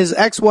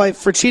ex-wife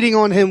for cheating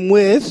on him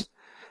with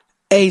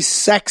a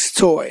sex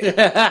toy,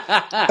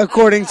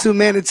 according to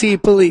Manatee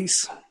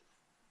police.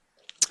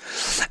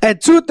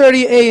 At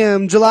 2:30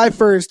 a.m. July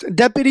 1st,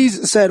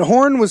 deputies said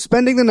Horn was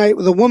spending the night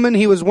with a woman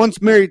he was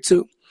once married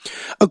to.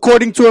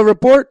 According to a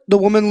report, the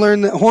woman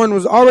learned that Horn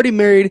was already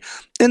married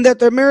and that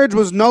their marriage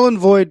was null and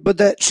void, but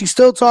that she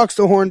still talks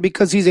to Horn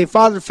because he's a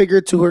father figure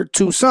to her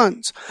 2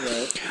 sons.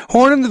 Right.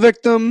 Horn and the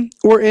victim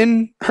were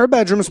in her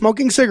bedroom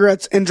smoking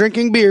cigarettes and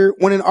drinking beer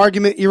when an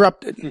argument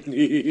erupted.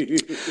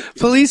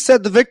 Police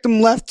said the victim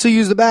left to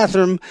use the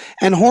bathroom,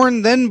 and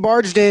Horn then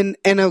barged in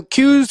and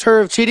accused her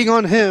of cheating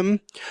on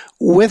him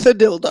with a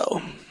dildo.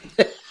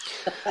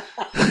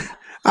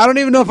 I don't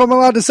even know if I'm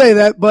allowed to say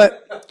that,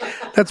 but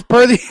that's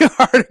per the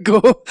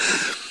article.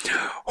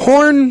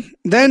 Horn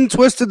then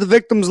twisted the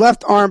victim's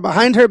left arm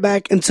behind her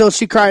back until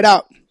she cried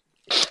out.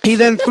 He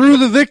then threw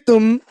the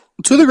victim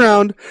to the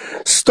ground,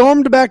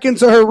 stormed back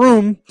into her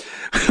room,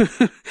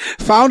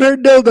 found her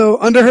dildo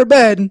under her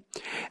bed,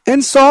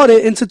 and sawed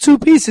it into 2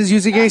 pieces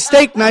using a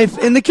steak knife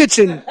in the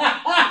kitchen.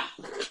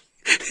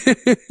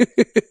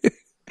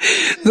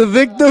 The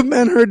victim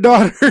and her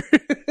daughter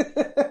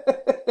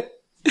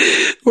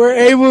were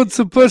able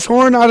to push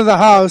Horn out of the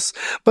house,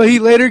 but he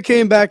later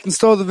came back and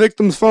stole the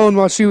victim's phone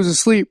while she was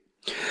asleep.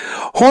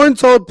 Horn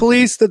told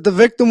police that the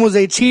victim was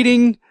a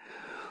cheating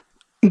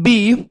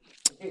bee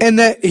and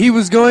that he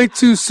was going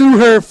to sue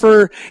her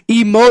for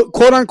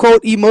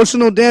quote-unquote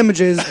emotional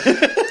damages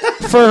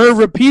for her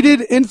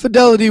repeated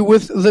infidelity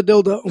with the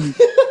dildo.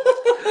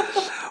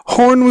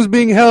 Horn was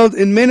being held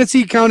in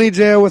Manatee County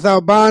Jail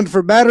without bond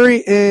for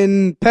battery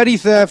and petty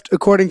theft,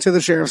 according to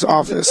the sheriff's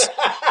office.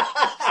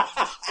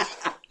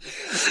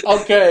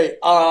 Okay,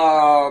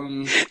 I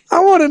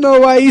want to know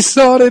why he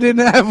sawed it in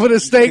half with a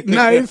steak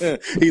knife.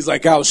 He's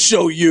like, I'll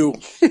show you.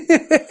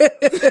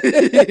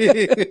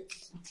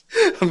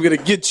 I'm going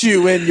to get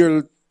you in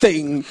your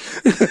thing.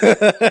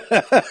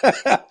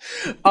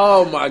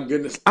 Oh my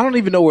goodness. I don't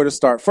even know where to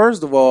start.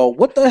 First of all,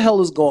 what the hell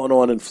is going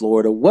on in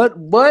Florida?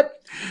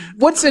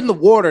 What's in the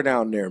water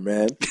down there,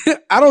 man?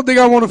 I don't think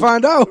I want to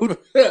find out.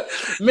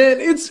 Man,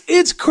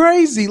 it's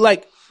crazy.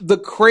 Like, the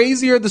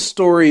crazier the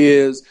story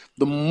is,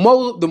 the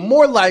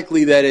more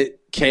likely that it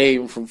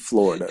came from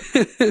Florida.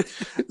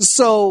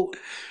 So,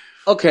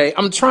 okay,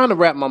 I'm trying to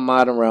wrap my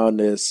mind around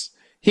this.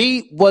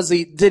 Did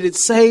it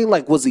say,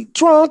 like, was he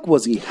drunk?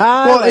 Was he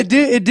high? Well, it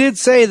did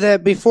say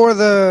that before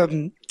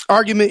the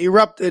argument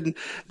erupted,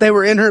 they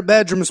were in her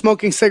bedroom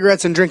smoking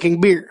cigarettes and drinking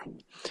beer.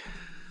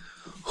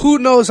 Who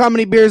knows how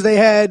many beers they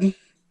had?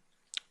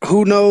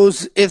 Who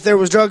knows if there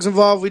was drugs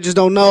involved? We just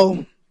don't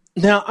know.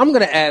 Now, I'm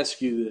going to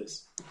ask you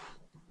this.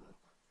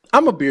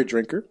 I'm a beer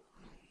drinker.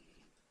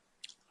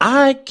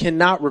 I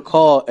cannot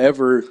recall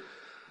ever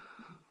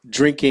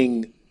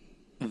drinking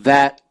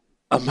that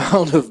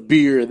amount of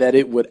beer that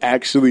it would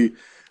actually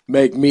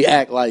make me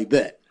act like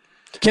that.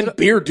 Can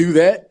beer do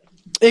that?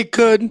 It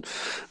could.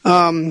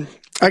 I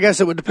guess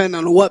it would depend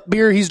on what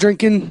beer he's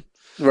drinking.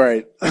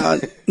 Right.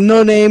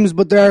 No names,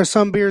 but there are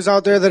some beers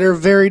out there that are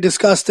very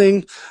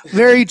disgusting.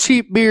 Very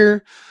cheap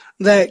beer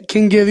that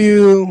can get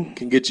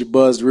you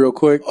buzzed real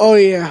quick. Oh,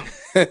 yeah.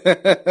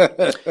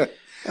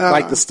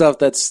 Like the stuff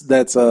that's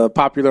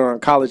popular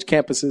on college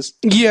campuses.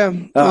 Yeah.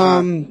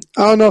 I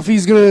don't know if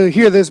he's going to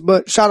hear this,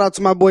 but shout out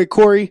to my boy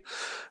Corey.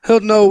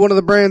 He'll know one of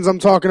the brands I'm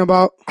talking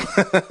about.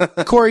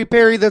 Corey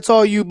Perry, that's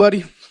all you,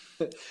 buddy.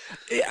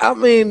 I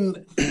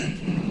mean,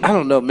 I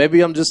don't know.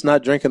 Maybe I'm just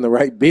not drinking the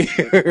right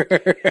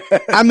beer.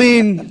 I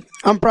mean,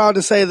 I'm proud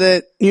to say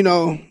that,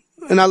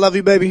 and I love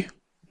you, baby.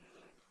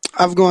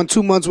 I've gone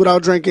 2 months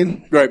without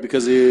drinking. Right,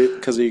 because of your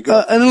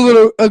girlfriend. And a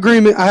little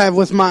agreement I have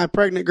with my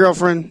pregnant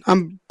girlfriend.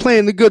 I'm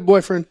playing the good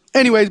boyfriend.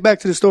 Anyways, back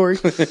to the story.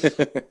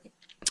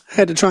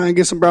 Had to try and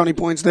get some brownie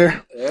points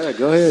there. Yeah,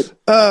 go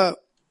ahead.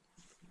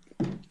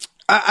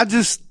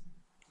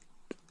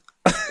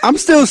 I'm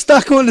still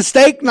stuck on the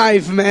steak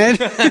knife, man.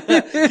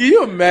 Can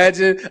you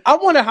imagine? I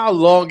wonder how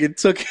long it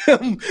took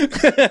him.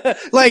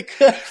 Like,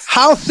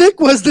 how thick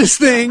was this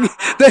thing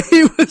that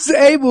he was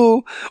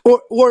able,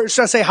 or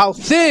should I say, how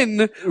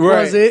thin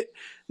was it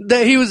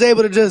that he was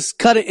able to just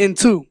cut it in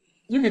two?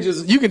 You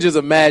can just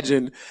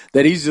imagine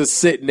that he's just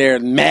sitting there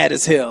mad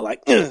as hell,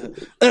 like,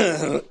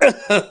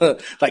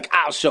 like,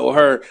 I'll show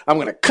her. I'm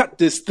gonna cut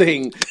this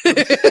thing.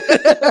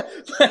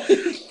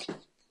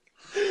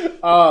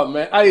 Oh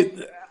man,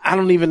 I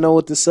don't even know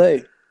what to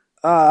say.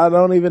 I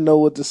don't even know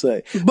what to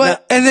say.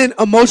 But and then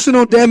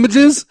emotional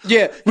damages.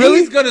 Yeah,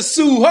 really? He's gonna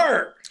sue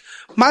her.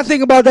 My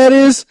thing about that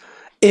is,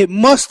 it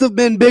must have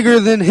been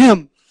bigger than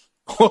him.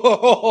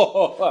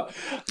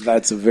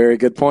 That's a very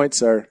good point,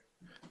 sir.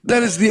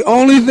 That is the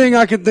only thing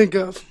I can think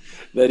of.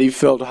 That he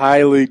felt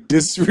highly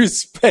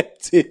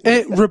disrespected.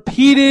 And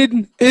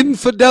repeated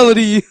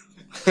infidelity.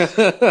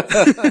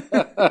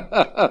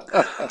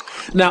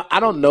 Now, I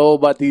don't know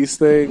about these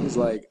things.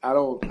 Like, I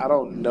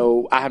don't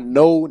know. I have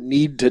no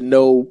need to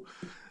know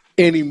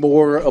any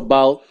more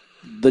about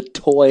the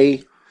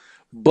toy.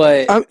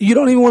 But you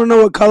don't even want to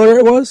know what color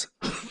it was?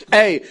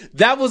 Hey,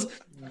 that was...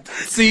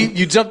 See,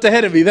 you jumped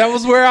ahead of me. That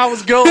was where I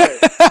was going.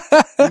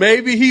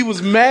 Maybe he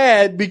was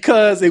mad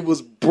because it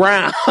was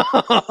brown.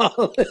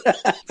 I'm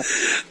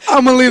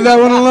going to leave that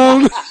one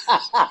alone.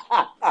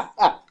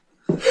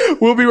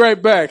 We'll be right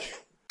back.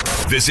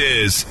 This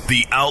is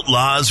the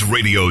Outlaws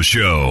Radio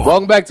Show.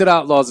 Welcome back to the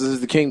Outlaws. This is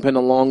the Kingpin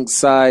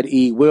alongside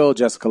E. Will.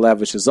 Jessica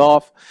Lavish is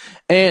off.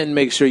 And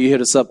make sure you hit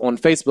us up on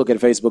Facebook at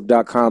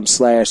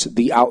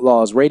facebook.com/The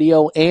Outlaws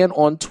Radio and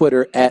on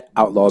Twitter at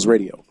Outlaws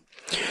Radio.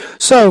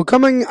 So,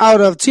 coming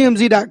out of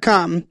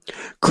TMZ.com,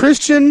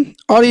 Christian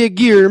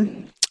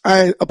Audiagear,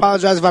 I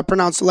apologize if I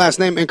pronounced the last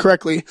name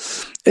incorrectly,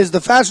 is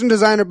the fashion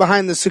designer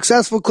behind the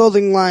successful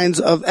clothing lines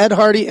of Ed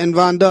Hardy and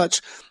Von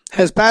Dutch,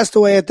 has passed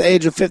away at the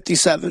age of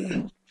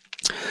 57.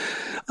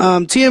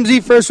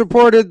 TMZ first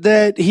reported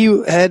that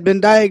he had been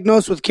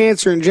diagnosed with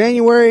cancer in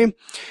January.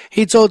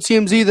 He told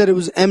TMZ that it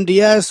was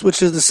MDS,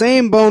 which is the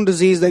same bone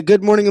disease that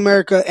Good Morning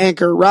America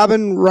anchor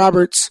Robin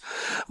Roberts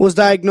was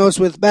diagnosed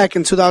with back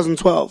in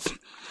 2012.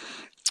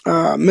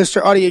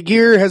 Mr.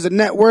 Audiagear has a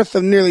net worth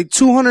of nearly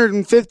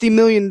 $250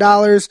 million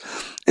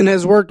and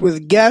has worked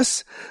with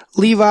Guess,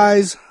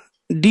 Levi's,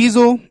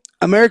 Diesel,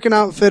 American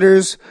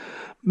Outfitters,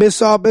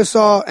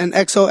 Bissau, and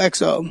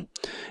XOXO.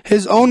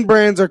 His own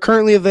brands are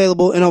currently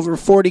available in over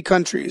 40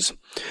 countries.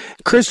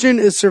 Christian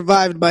is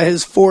survived by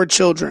his 4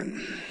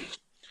 children.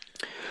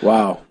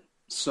 Wow.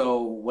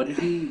 So what did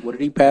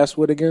he pass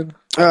with again?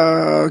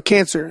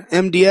 Cancer,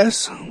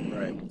 MDS.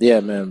 Right. Yeah,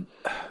 man.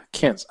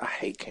 Cancer. I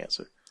hate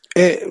cancer.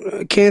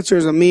 Cancer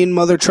is a mean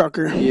mother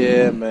trucker.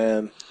 Yeah,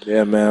 man.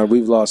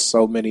 We've lost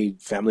so many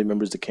family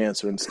members to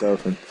cancer and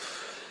stuff. And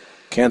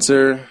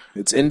cancer,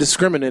 it's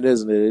indiscriminate,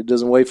 isn't it? It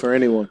doesn't wait for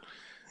anyone.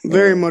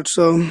 Very much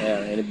so. Yeah,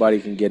 anybody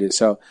can get it.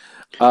 So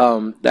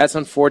that's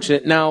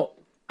unfortunate. Now,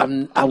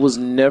 I was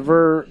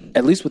never,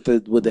 at least with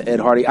the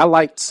Ed Hardy, I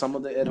liked some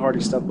of the Ed Hardy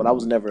stuff, but I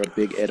was never a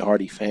big Ed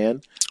Hardy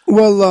fan.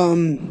 Well,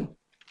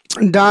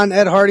 Don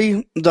Ed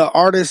Hardy, the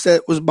artist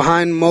that was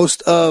behind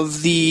most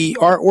of the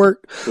artwork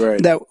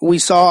that we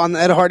saw on the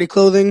Ed Hardy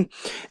clothing,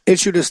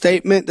 issued a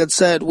statement that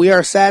said, "We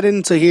are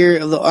saddened to hear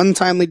of the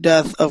untimely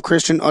death of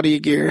Christian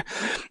Audiogear.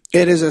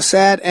 It is a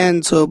sad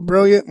end to a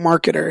brilliant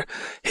marketer.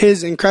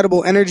 His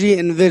incredible energy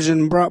and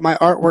vision brought my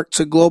artwork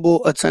to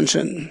global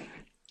attention."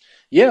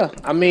 Yeah,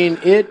 I mean,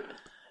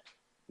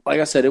 like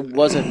I said, it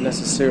wasn't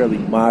necessarily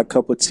my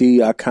cup of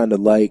tea. I kind of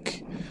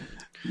like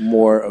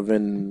more of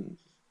an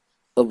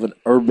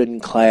urban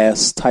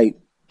class type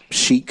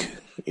chic,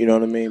 you know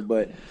what I mean?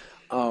 But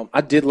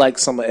I did like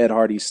some of Ed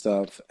Hardy's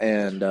stuff,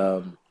 and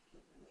I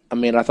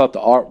mean, I thought the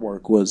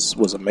artwork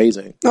was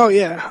amazing. Oh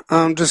yeah,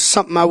 just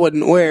something I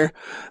wouldn't wear,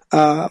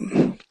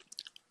 but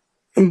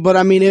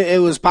I mean,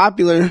 it was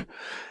popular,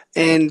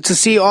 and to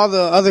see all the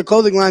other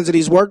clothing lines that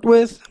he's worked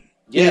with,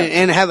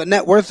 and have a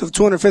net worth of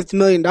 $250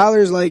 million,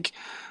 like,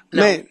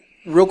 now, man.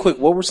 Real quick,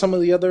 what were some of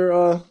the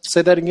other?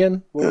 Say that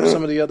again. What were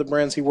some of the other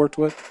brands he worked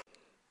with?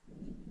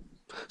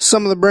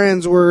 Some of the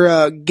brands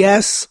were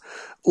Guess,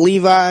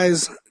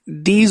 Levi's,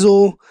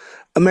 Diesel,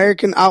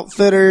 American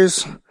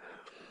Outfitters,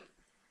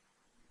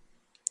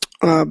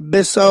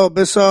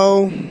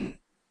 Bissau,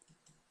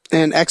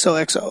 and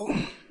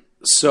XOXO.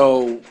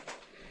 So,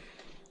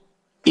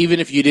 even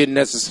if you didn't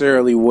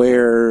necessarily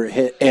wear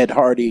Ed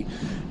Hardy,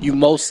 you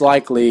most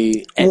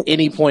likely, at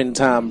any point in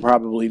time,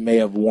 probably may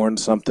have worn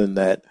something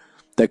that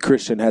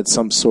Christian had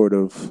some sort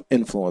of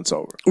influence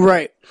over.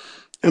 Right.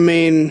 I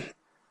mean,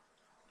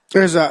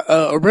 there's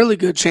a really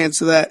good chance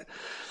of that.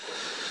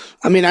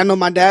 I mean, I know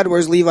my dad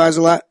wears Levi's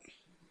a lot.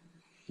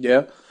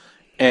 Yeah.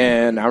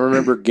 And I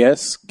remember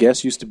Guess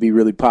used to be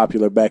really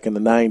popular back in the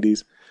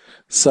 90s.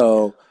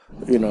 So,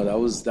 you know, that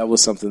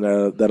was something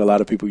that a lot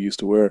of people used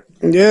to wear.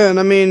 Yeah, and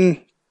I mean,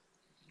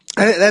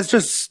 that's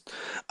just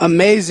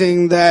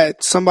amazing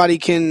that somebody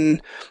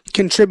can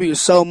contribute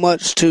so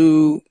much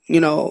to,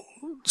 you know,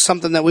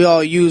 something that we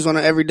all use on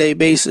an everyday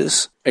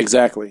basis.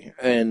 Exactly.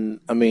 And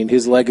I mean,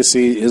 his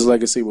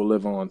legacy will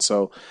live on.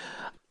 So,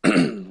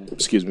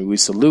 excuse me, we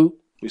salute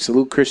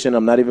Christian.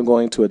 I'm not even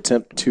going to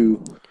attempt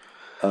to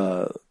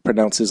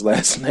pronounce his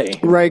last name.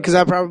 Right, because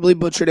I probably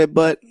butchered it,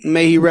 but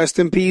may he rest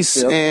in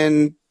peace. Yep.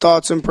 And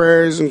thoughts and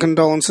prayers and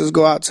condolences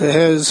go out to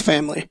his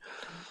family.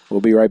 We'll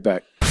be right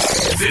back.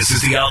 This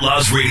is the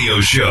Outlaws Radio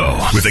Show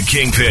with the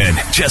Kingpin,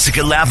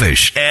 Jessica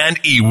Lavish, and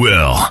E.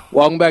 Will.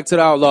 Welcome back to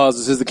the Outlaws.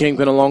 This is the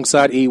Kingpin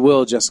alongside E.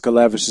 Will. Jessica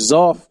Lavish is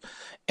off.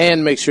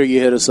 And make sure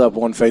you hit us up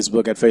on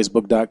Facebook at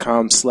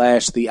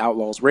facebook.com/the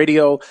Outlaws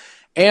Radio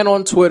and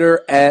on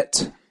Twitter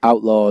at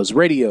Outlaws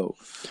Radio.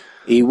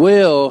 E.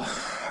 Will,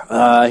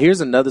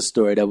 here's another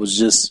story that was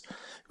just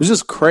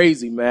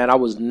crazy, man. I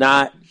was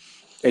not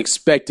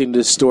expecting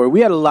this story. We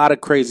had a lot of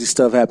crazy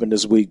stuff happen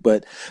this week,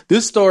 but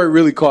this story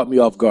really caught me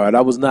off guard.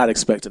 I was not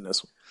expecting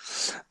this one.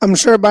 I'm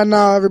sure by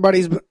now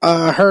everybody's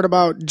heard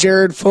about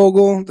Jared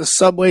Fogle, the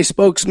Subway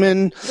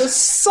spokesman. The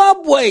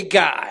Subway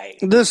guy.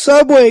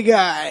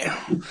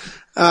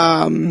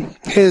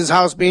 His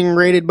house being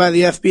raided by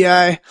the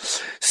FBI.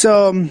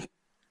 So,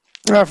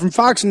 from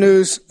Fox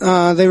News,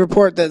 they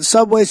report that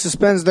Subway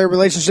suspends their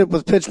relationship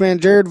with pitchman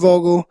Jared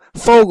Fogle,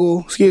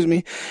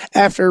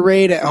 after a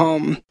raid at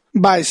home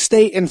by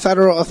state and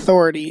federal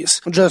authorities,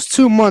 just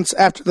 2 months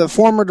after the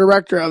former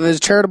director of his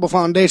charitable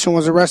foundation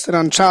was arrested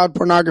on child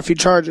pornography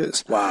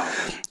charges. Wow.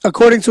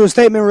 According to a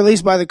statement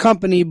released by the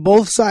company,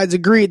 both sides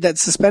agreed that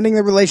suspending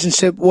the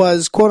relationship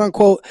was,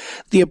 quote-unquote,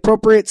 the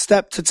appropriate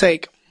step to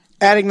take,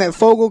 adding that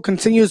Fogle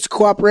continues to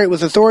cooperate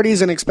with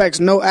authorities and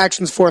expects no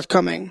actions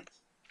forthcoming.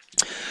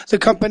 The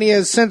company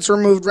has since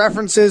removed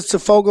references to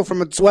Fogle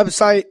from its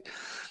website.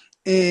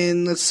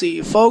 And let's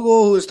see,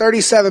 Fogle, who is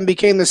 37,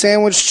 became the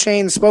sandwich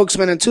chain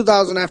spokesman in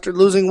 2000 after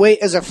losing weight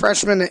as a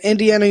freshman at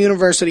Indiana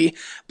University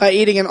by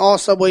eating an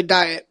all-Subway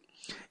diet.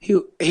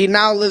 He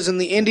now lives in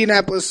the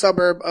Indianapolis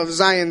suburb of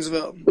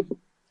Zionsville.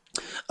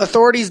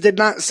 Authorities did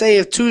not say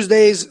if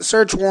Tuesday's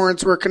search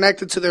warrants were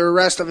connected to the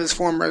arrest of his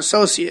former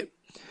associate.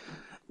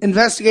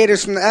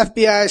 Investigators from the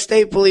FBI,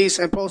 state police,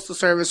 and postal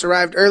service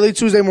arrived early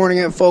Tuesday morning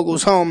at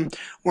Fogle's home,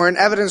 where an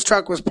evidence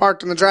truck was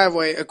parked in the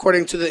driveway,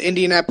 according to the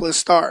Indianapolis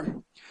Star.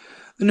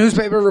 The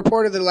newspaper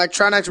reported that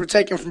electronics were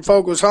taken from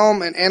Fogle's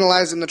home and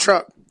analyzed in the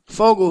truck.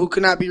 Fogle, who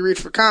could not be reached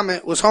for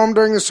comment, was home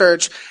during the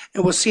search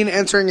and was seen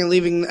entering and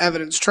leaving the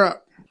evidence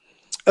truck.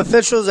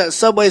 Officials at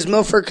Subway's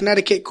Milford,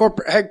 Connecticut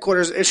corporate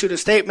headquarters issued a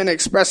statement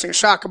expressing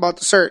shock about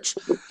the search.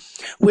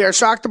 We are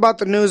shocked about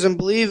the news and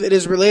believe it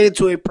is related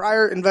to a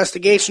prior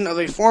investigation of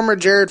a former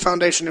Jared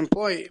Foundation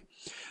employee.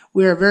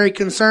 We are very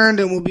concerned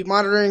and will be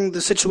monitoring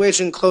the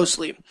situation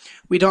closely.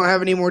 We don't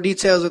have any more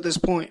details at this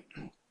point.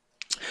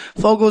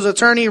 Fogel's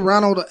attorney,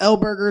 Ronald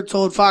Elberger,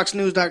 told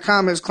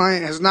FoxNews.com his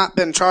client has not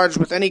been charged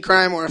with any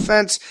crime or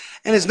offense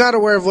and is not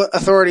aware of what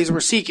authorities were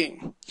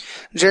seeking.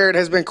 Jared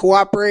has been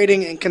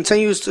cooperating and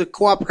continues to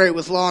cooperate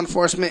with law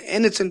enforcement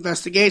in its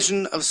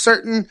investigation of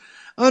certain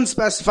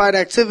unspecified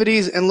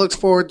activities and looks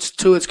forward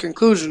to its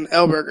conclusion,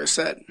 Elberger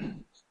said.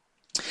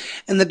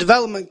 And the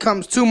development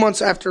comes 2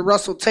 months after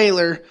Russell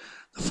Taylor,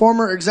 the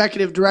former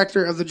executive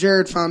director of the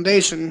Jared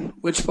Foundation,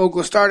 which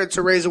Fogel started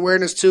to raise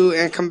awareness to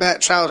and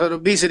combat childhood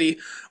obesity,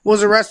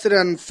 was arrested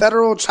on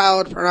federal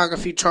child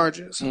pornography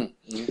charges.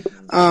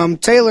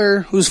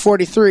 Taylor, who's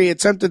 43,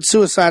 attempted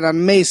suicide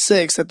on May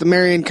 6th at the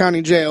Marion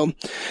County Jail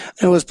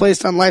and was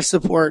placed on life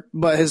support,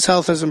 but his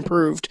health has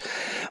improved.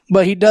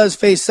 But he does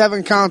face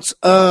 7 counts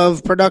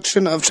of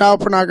production of child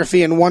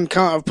pornography and 1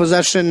 count of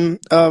possession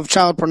of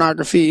child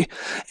pornography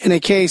in a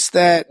case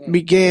that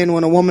began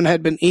when a woman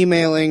had been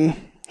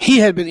emailing... He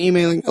had been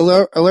emailing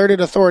alerted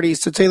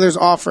authorities to Taylor's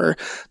offer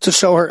to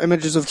show her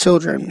images of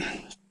children.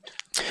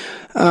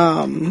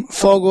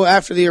 Fogel,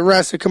 after the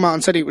arrest, had come out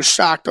and said he was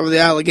shocked over the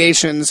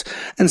allegations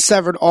and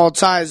severed all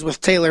ties with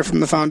Taylor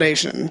from the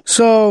foundation.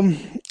 So,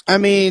 I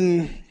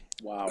mean,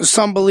 wow.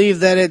 Some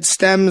believe that it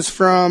stems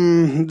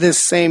from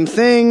this same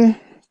thing.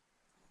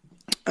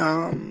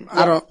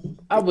 I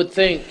would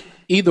think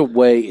either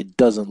way, it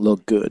doesn't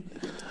look good.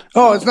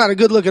 Oh, it's not a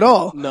good look at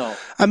all. No.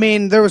 I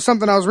mean, there was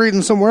something I was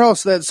reading somewhere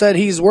else that said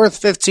he's worth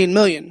 $15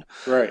 million.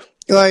 Right.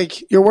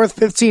 Like, you're worth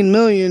 $15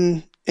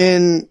 million,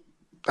 and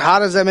how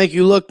does that make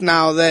you look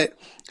now that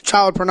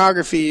child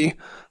pornography,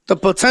 the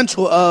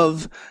potential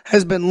of,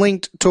 has been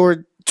linked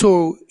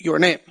to your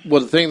name?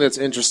 Well, the thing that's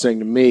interesting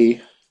to me,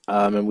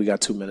 and we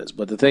got 2 minutes,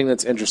 but the thing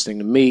that's interesting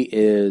to me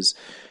is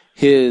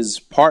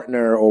his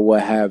partner or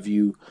what have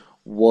you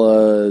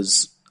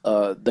was...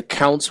 the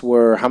counts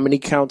were, how many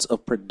counts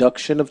of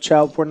production of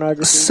child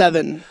pornography?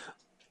 7.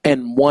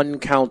 And 1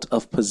 count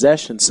of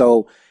possession.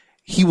 So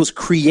he was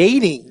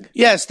creating.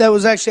 Yes, that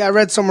was actually, I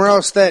read somewhere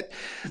else that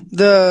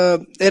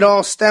it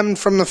all stemmed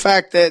from the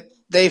fact that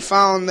they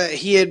found that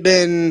he had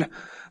been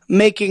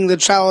making the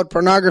child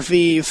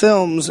pornography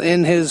films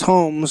in his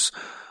homes.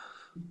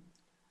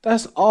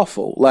 That's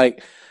awful.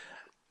 Like,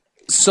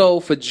 so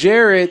for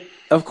Jared,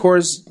 of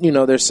course, you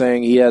know, they're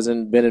saying he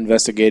hasn't been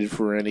investigated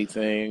for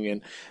anything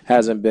and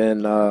hasn't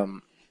been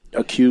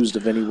accused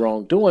of any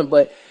wrongdoing,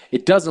 but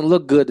it doesn't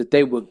look good that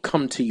they would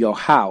come to your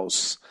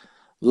house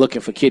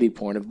looking for kiddie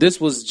porn. If this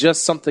was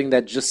just something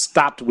that just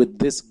stopped with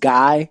this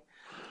guy,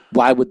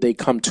 why would they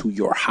come to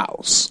your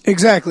house?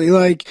 Exactly.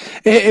 Like,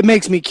 it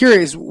makes me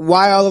curious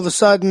why all of a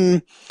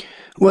sudden,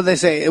 what did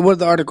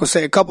the article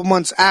say? A couple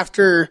months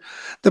after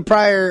the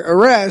prior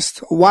arrest,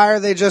 why are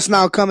they just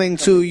now coming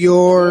to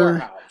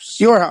your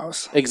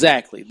house?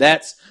 Exactly.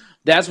 That's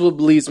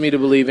what leads me to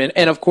believe in.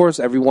 And of course,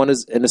 everyone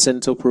is innocent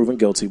until proven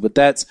guilty. But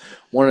that's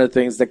one of the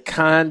things that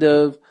kind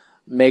of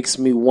makes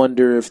me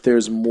wonder if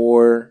there's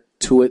more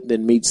to it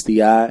than meets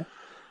the eye.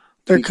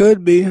 There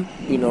could be.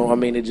 You know, I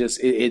mean,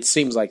 it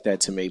seems like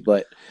that to me.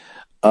 But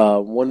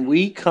when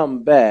we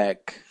come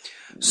back,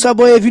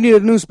 Subway, if you need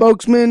a new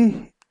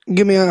spokesman,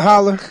 give me a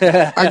holler.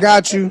 I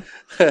got you.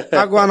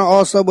 I'll go on an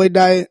all Subway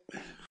diet.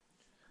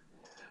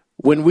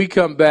 When we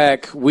come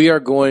back, we are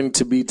going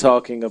to be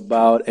talking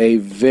about a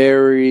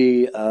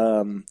very,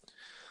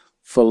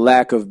 for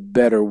lack of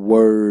better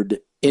word,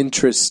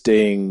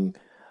 interesting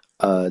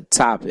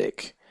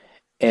topic.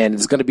 And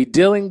it's going to be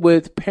dealing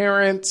with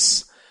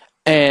parents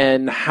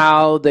and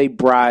how they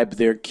bribe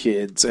their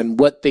kids and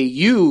what they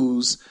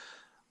use,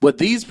 what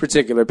these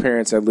particular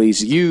parents at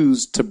least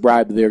use to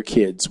bribe their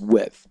kids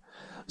with.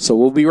 So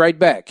we'll be right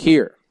back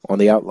here on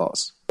The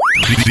Outlaws.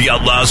 The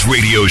Outlaws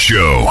Radio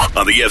Show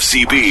on the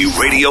FCB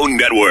Radio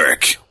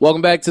Network.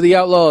 Welcome back to The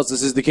Outlaws.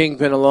 This is the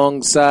Kingpin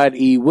alongside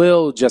E.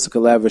 Will. Jessica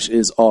Lavish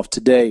is off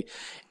today.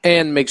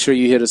 And make sure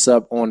you hit us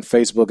up on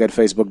Facebook at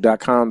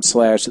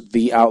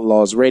facebook.com/The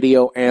Outlaws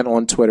Radio and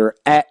on Twitter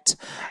at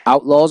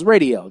Outlaws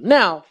Radio.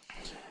 Now,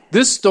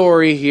 this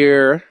story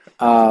here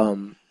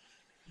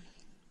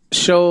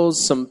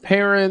shows some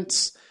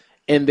parents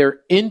and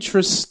their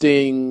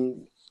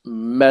interesting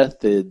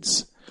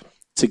methods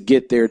to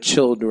get their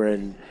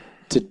children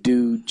to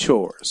do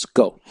chores.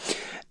 Go.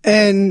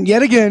 And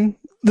yet again,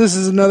 this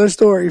is another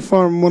story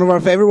from one of our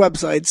favorite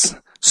websites,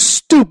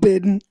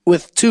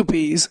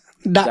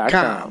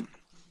 stupidwith2ps.com.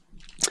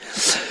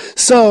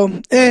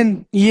 So,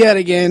 and yet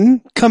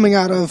again, coming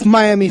out of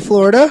Miami,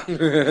 Florida,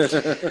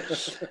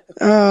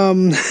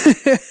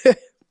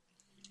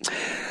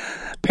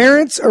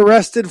 parents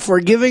arrested for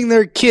giving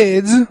their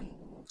kids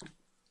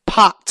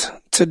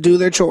pot to do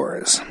their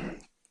chores.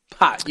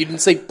 Pot. You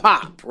didn't say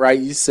pop, right?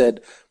 You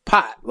said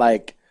pot,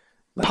 like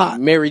pot.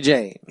 Mary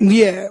Jane.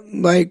 Yeah,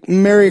 like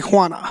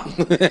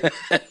marijuana.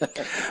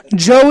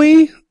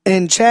 Joey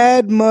and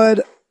Chad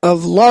Mudd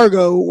of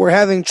Largo were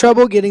having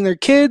trouble getting their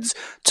kids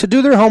to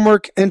do their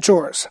homework and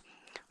chores.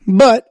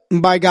 But,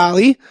 by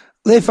golly,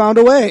 they found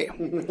a way.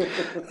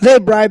 They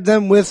bribed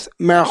them with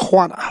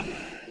marijuana.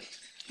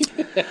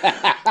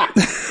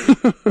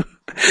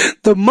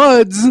 The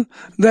Mudds,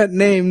 that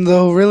name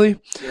though, really?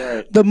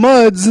 Right. The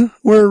Mudds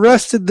were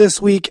arrested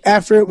this week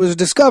after it was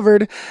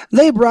discovered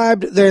they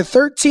bribed their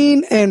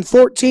 13 and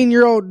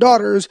 14-year-old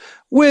daughters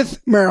with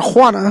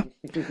marijuana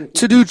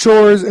to do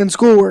chores and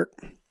schoolwork.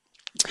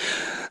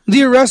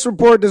 The arrest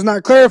report does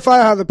not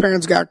clarify how the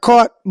parents got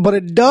caught, but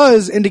it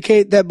does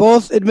indicate that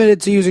both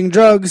admitted to using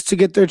drugs to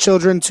get their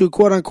children to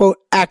quote-unquote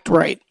act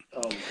right.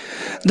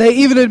 They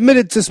even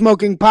admitted to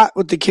smoking pot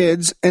with the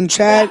kids, and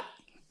Chad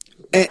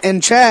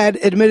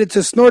admitted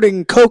to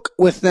snorting coke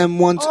with them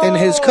once in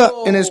his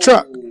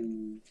truck.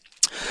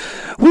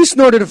 We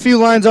snorted a few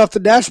lines off the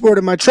dashboard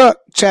in my truck,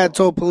 Chad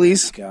told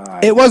police.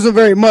 God. It wasn't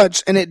very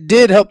much, and it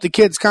did help the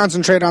kids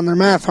concentrate on their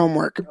math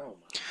homework.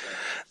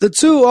 The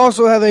two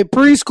also have a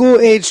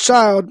preschool-aged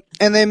child,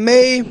 and they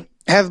may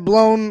have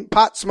blown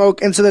pot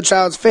smoke into the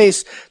child's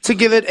face to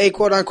give it a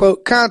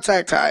quote-unquote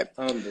contact high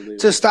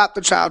to stop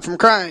the child from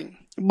crying.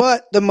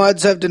 But the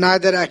Mudds have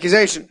denied that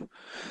accusation.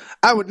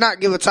 I would not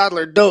give a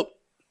toddler dope,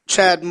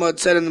 Chad Mudd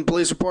said in the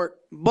police report.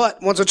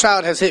 But once a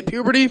child has hit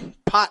puberty,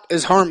 pot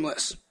is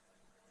harmless.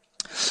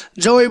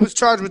 Joey was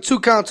charged with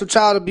 2 counts of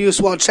child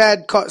abuse, while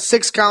Chad caught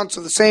 6 counts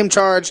of the same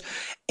charge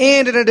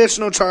and an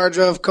additional charge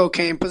of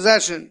cocaine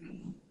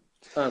possession.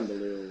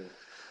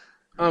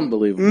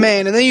 Unbelievable.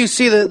 Man, and then you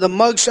see the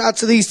mug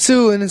shots of these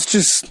two, and it's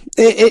just,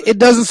 it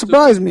doesn't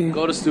surprise me.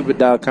 Go to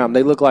stupid.com.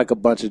 They look like a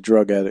bunch of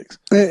drug addicts.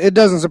 It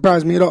doesn't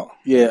surprise me at all.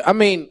 Yeah, I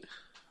mean,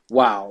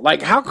 wow.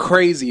 Like, how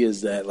crazy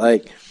is that?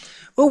 Like,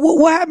 well,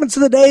 what happened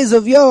to the days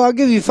of, yo, I'll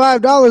give you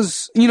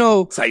 $5, you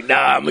know. It's like, nah,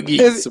 I'm going to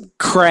give you some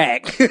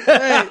crack. Hey,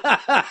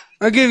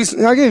 I'll give you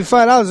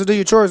 $5 to do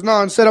your chores.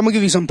 No, instead, I'm going to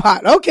give you some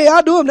pot. Okay,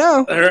 I'll do them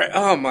now.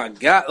 Oh, my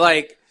God.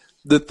 Like,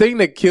 the thing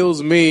that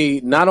kills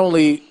me not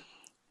only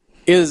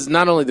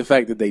the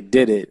fact that they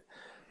did it,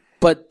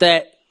 but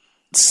that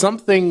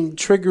something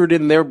triggered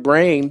in their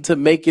brain to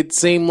make it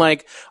seem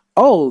like,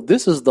 oh,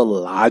 this is the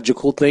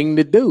logical thing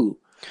to do.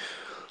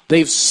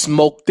 They've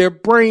smoked their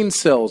brain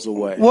cells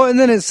away. Well, and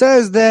then it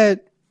says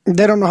that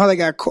they don't know how they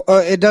got caught.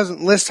 It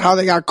doesn't list how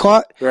they got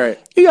caught. Right.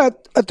 You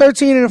got a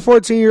 13 and a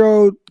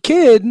 14-year-old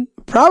kid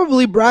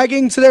probably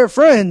bragging to their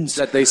friends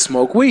that they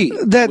smoke weed.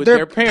 That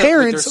their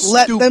parents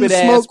let them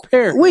smoke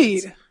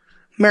weed.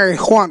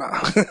 Marijuana.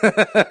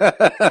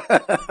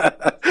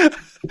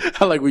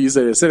 I like when you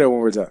say that. Say that one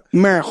more time.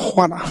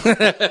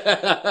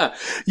 Marijuana.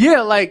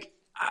 Yeah, like,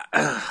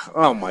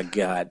 oh my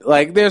God.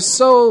 Like, they're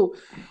so,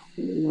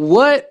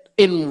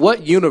 in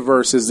what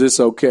universe is this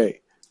okay?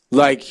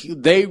 Like,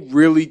 they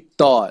really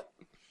thought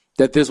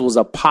that this was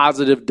a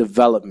positive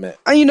development.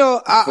 You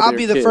know, I'll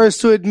be the first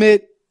to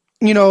admit,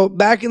 you know,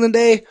 back in the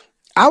day,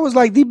 I was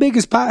like the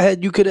biggest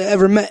pothead you could have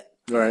ever met.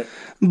 Right.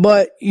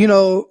 But, you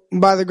know,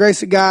 by the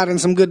grace of God and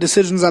some good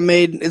decisions I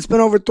made, it's been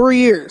over 3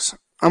 years.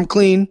 I'm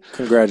clean.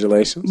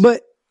 Congratulations.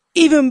 But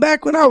even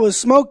back when I was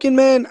smoking,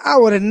 man, I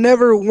would have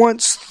never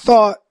once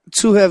thought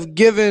to have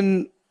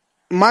given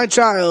my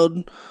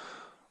child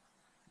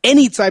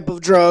any type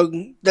of drug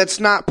that's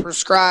not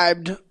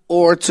prescribed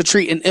or to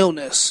treat an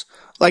illness,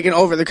 like an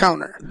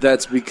over-the-counter.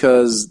 That's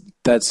because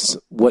that's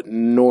what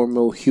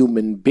normal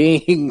human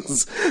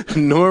beings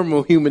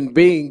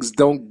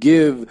don't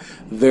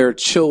give their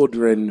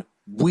children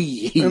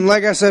weed. And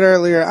like I said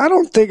earlier, I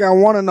don't think I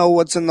want to know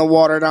what's in the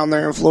water down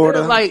there in Florida.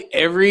 Yeah, like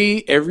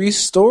every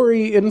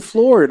story in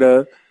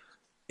Florida,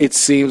 it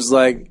seems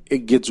like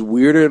it gets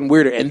weirder and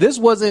weirder. And this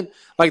wasn't,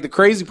 like, the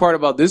crazy part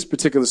about this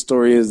particular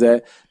story is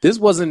that this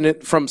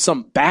wasn't from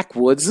some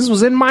backwoods. This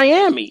was in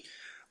Miami.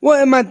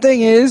 Well, and my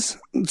thing is,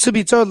 to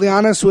be totally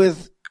honest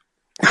with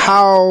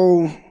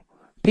how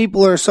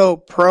people are so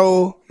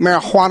pro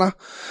marijuana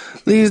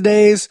these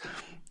days,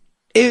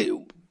 it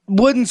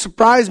wouldn't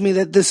surprise me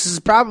that this is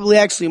probably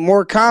actually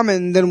more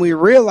common than we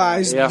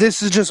realize. Yeah.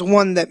 This is just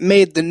one that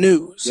made the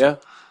news. Yeah.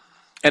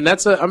 And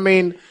that's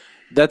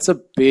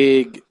a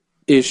big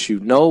issue.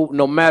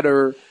 No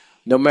matter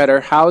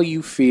how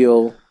you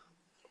feel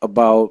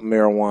about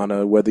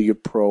marijuana, whether you're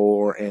pro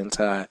or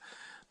anti,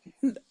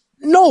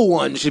 no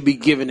one should be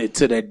giving it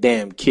to their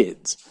damn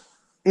kids.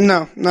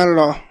 No, not at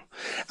all.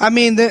 I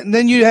mean,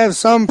 then you have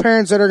some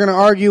parents that are going to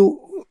argue,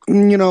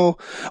 you know,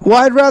 well,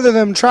 I'd rather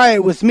them try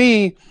it with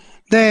me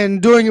than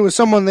doing it with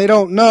someone they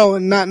don't know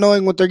and not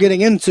knowing what they're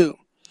getting into.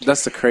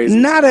 That's the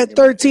craziest. Not at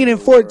 13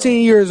 and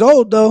 14 years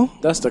old, though.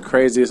 That's the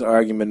craziest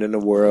argument in the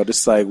world.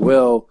 It's like,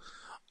 well,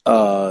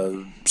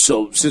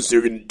 so since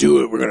they're going to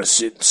do it, we're going to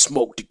sit and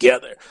smoke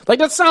together. Like,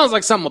 that sounds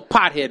like something a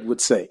pothead would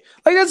say.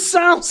 Like, that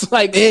sounds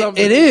like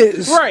something. It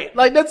is. Right.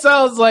 Like, that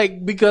sounds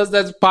like, because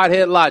that's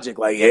pothead logic.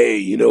 Like, hey,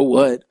 you know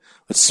what?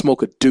 Let's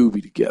smoke a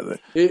doobie together.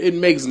 It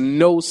makes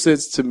no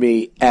sense to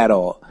me at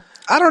all.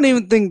 I don't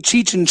even think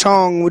Cheech and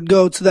Chong would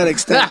go to that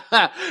extent.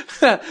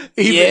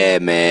 Yeah,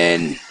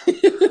 man.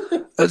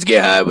 Let's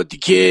get high with the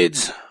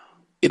kids.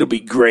 It'll be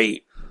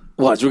great.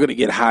 Watch, we're going to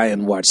get high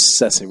and watch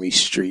Sesame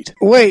Street.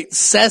 Wait,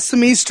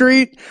 Sesame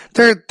Street?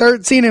 They're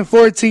 13 and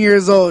 14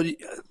 years old.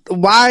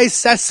 Why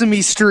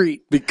Sesame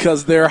Street?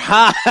 Because they're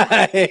high.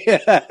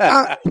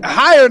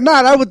 High or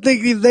not, I would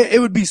think it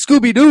would be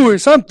Scooby-Doo or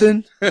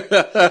something.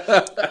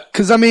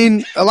 Because, I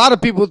mean, a lot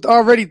of people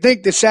already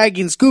think that Shaggy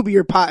and Scooby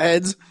are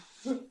potheads.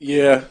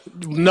 Yeah.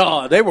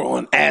 No, they were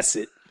on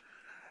acid.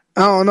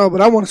 I don't know,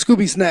 but I want a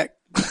Scooby snack.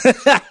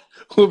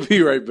 We'll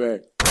be right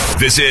back.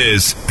 This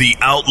is the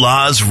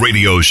Outlaws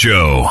Radio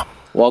Show.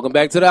 Welcome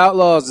back to the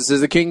Outlaws. This is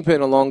the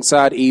Kingpin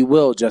alongside E.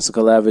 Will. Jessica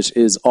Lavish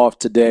is off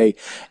today.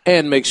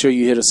 And make sure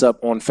you hit us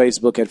up on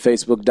Facebook at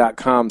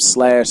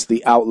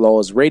facebook.com/the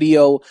Outlaws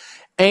Radio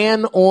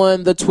and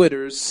on the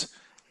Twitters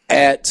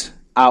at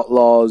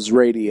Outlaws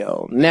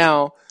Radio.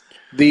 Now,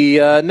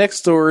 the next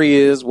story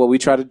is what we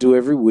try to do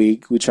every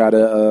week. We try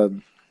to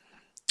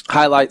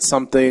highlight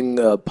something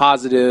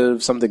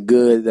positive, something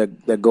good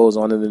that goes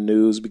on in the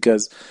news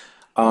because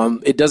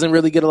it doesn't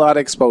really get a lot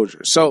of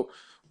exposure. So,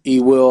 E.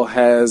 Will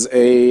has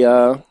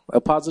a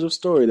positive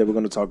story that we're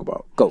going to talk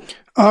about. Go.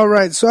 All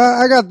right. So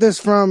I got this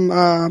from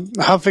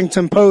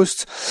Huffington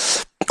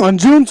Post. On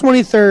June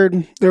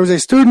 23rd, there was a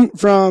student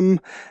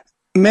from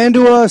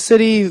Mandaue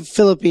City,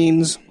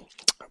 Philippines,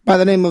 by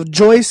the name of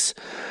Joyce,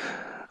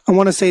 I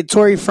want to say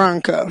Tori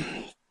Franca.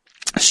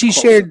 She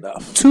shared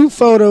 2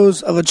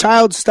 photos of a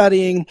child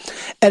studying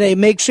at a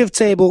makeshift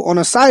table on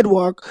a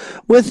sidewalk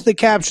with the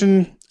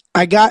caption,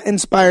 "I got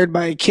inspired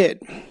by a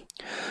kid."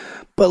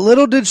 But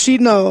little did she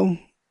know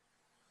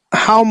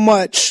how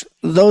much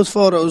those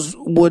photos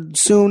would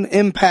soon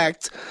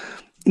impact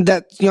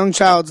that young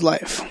child's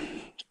life.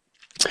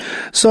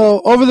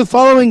 So over the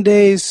following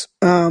days,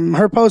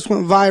 her post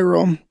went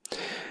viral,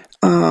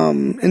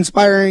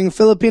 inspiring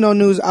Filipino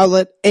news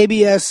outlet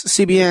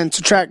ABS-CBN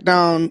to track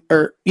down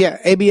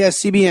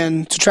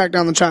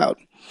the child.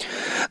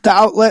 The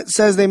outlet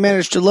says they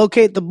managed to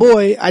locate the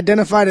boy,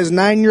 identified as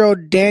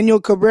 9-year-old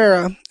Daniel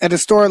Cabrera, at a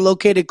store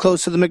located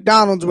close to the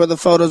McDonald's where the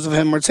photos of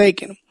him were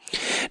taken.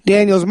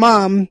 Daniel's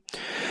mom,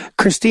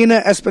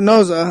 Cristina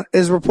Espinoza,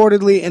 is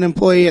reportedly an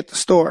employee at the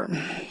store.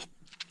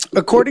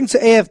 According to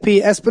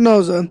AFP,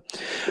 Espinoza,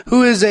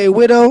 who is a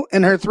widow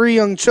and her 3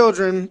 young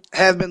children,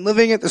 have been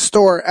living at the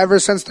store ever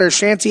since their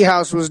shanty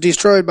house was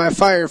destroyed by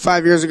fire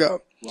 5 years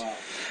ago. Wow.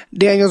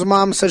 Daniel's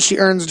mom says she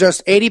earns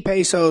just 80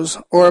 pesos,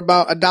 or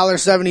about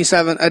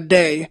 $1.77 a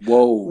day,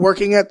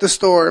 working at the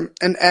store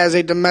and as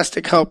a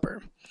domestic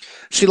helper.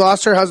 She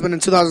lost her husband in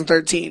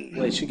 2013.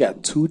 Wait, she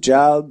got 2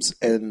 jobs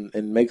and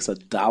makes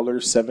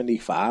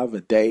 $1.75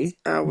 a day?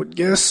 I would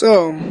guess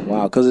so.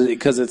 Wow,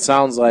 because it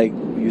sounds like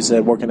you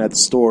said working at the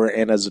store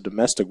and as a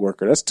domestic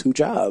worker. That's 2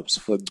 jobs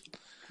for.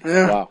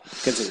 Yeah. Wow.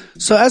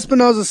 So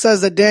Espinoza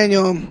says that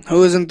Daniel,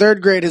 who is in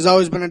 3rd grade, has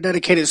always been a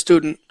dedicated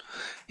student.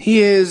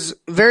 He is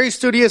very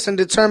studious and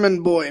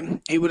determined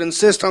boy. He would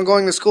insist on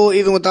going to school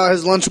even without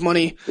his lunch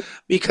money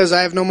because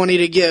I have no money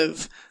to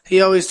give. He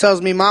always tells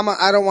me, "Mama,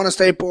 I don't want to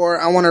stay poor.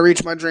 I want to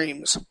reach my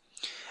dreams."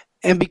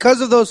 And because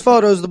of those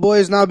photos, the boy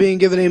is now being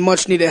given a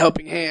much-needed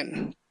helping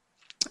hand.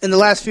 In the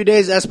last few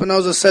days,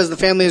 Espinoza says the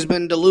family has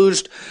been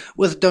deluged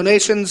with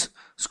donations,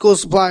 school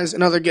supplies,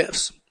 and other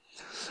gifts.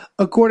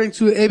 According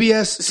to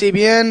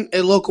ABS-CBN,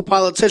 a local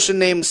politician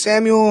named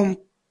Samuel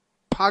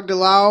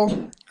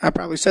Pagdalao, I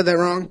probably said that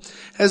wrong,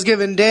 has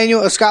given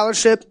Daniel a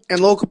scholarship, and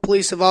local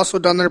police have also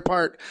done their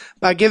part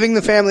by giving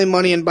the family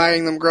money and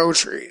buying them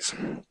groceries.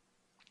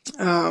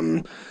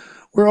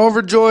 We're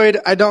overjoyed.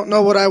 I don't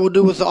know what I will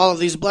do with all of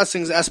these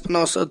blessings,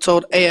 Espinosa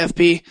told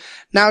AFP.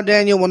 Now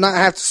Daniel will not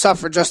have to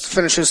suffer just to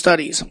finish his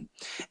studies.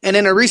 And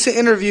in a recent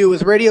interview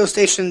with radio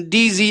station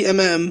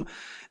DZMM,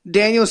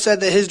 Daniel said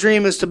that his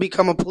dream is to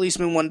become a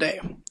policeman one day.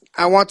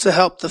 "I want to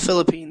help the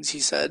Philippines," he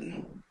said.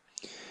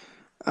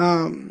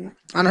 On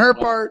her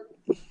part,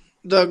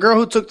 the girl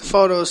who took the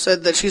photo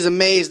said that she's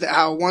amazed at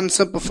how one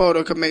simple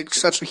photo could make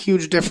such a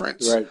huge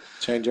difference. Right.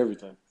 Change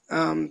everything.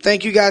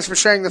 Thank you guys for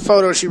sharing the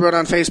photo, she wrote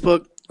on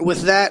Facebook.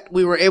 With that,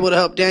 we were able to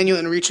help Daniel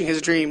in reaching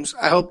his dreams.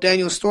 I hope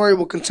Daniel's story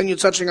will continue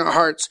touching our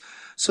hearts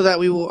so that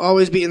we will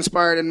always be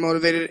inspired and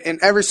motivated in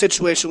every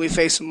situation we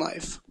face in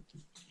life.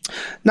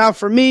 Now,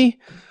 for me,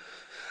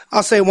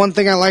 I'll say one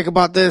thing I like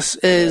about this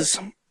is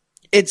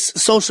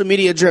it's social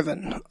media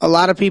driven. A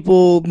lot of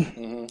people,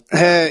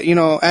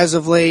 as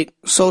of late,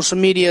 social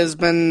media has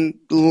been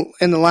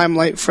in the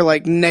limelight for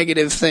like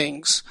negative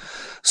things.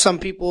 Some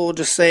people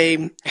just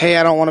say, "Hey,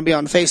 I don't want to be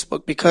on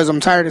Facebook because I'm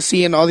tired of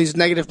seeing all these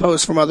negative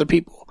posts from other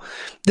people."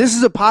 This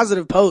is a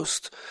positive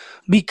post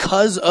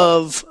because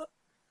of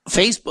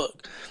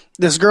Facebook.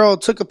 This girl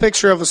took a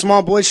picture of a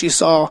small boy she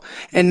saw,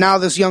 and now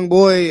this young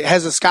boy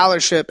has a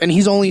scholarship, and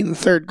he's only in the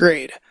 3rd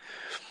grade.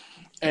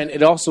 And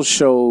it also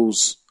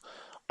shows,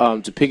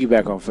 to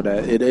piggyback off of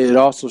that, it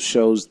also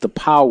shows the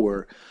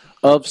power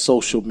of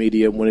social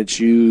media when it's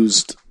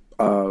used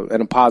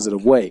in a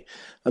positive way.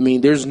 I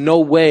mean, there's no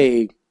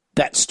way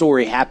that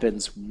story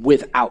happens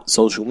without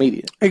social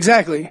media.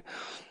 Exactly.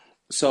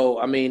 So,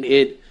 I mean,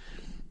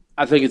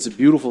 I think it's a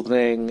beautiful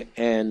thing,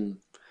 and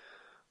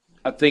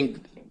I think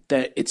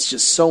that it's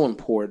just so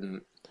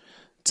important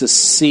to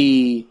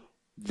see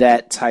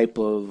that type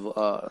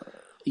of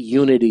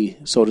unity,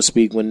 so to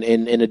speak, when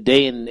in a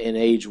day and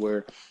age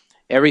where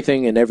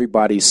everything and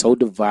everybody's so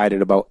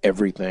divided about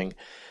everything.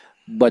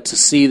 But to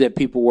see that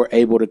people were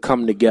able to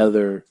come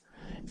together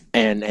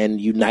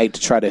and unite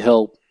to try to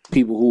help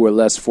people who were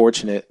less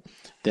fortunate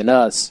than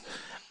us,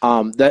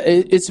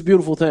 it's a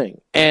beautiful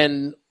thing.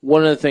 And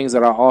one of the things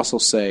that I also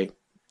say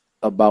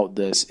about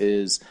this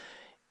is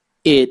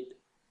it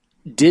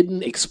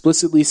didn't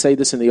explicitly say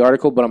this in the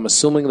article, but I'm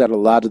assuming that a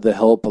lot of the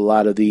help, a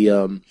lot of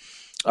the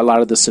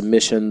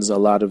submissions, a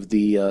lot of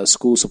the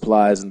school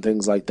supplies and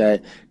things like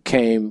that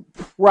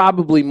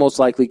most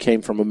likely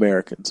came from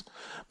Americans.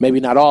 Maybe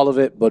not all of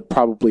it, but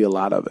probably a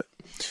lot of it.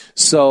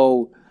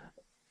 So,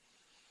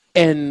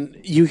 and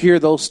you hear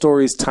those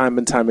stories time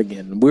and time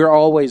again. We're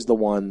always the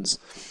ones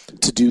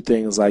to do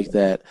things like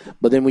that.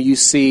 But then when you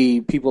see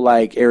people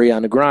like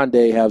Ariana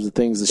Grande have the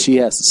things that she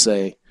has to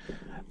say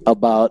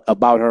about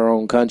her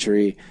own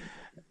country,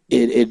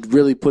 it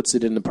really puts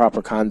it in the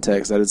proper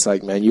context that it's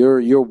like, man,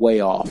 you're way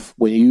off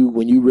when you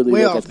really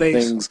look at the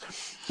things.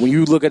 When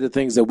you look at the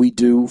things that we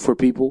do for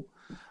people,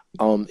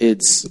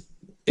 it's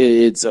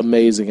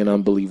amazing and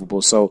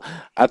unbelievable. So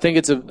I think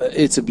it's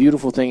a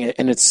beautiful thing,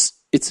 and it's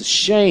a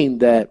shame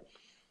that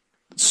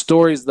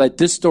stories like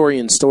this story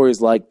and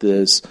stories like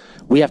this,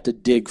 we have to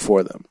dig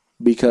for them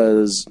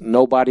because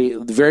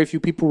very few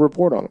people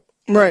report on them.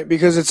 Right,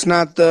 because it's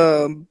not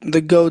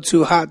the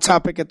go-to hot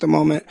topic at the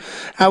moment.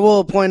 I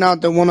will point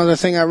out that one other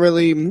thing I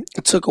really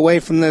took away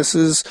from this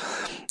is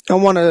I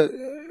want to,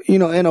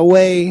 in a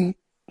way,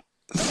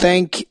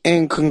 thank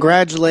and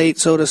congratulate,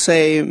 so to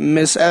say,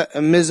 Ms.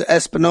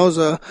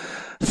 Espinoza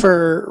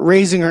for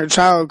raising her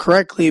child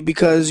correctly,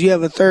 because you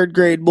have a third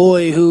grade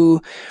boy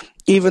who,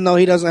 even though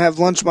he doesn't have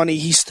lunch money,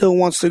 he still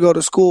wants to go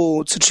to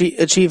school to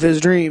achieve his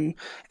dream.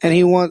 And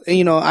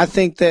I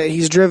think that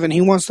he's driven.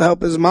 He wants to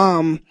help his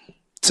mom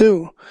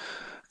too,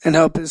 and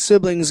help his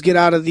siblings get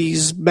out of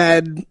these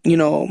bad,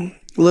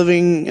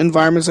 living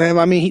environments they have.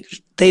 I mean,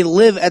 they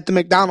live at the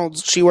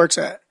McDonald's she works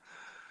at.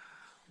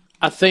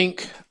 I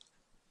think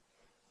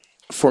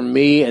for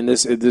me, and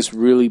this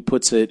really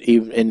puts it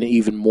in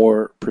even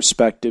more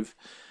perspective,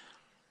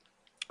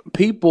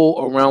 people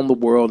around the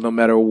world, no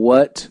matter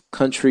what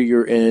country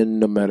you're in,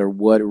 no matter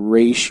what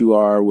race you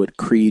are, what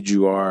creed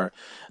you are,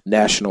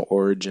 national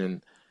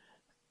origin,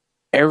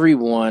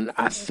 everyone,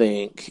 I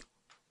think,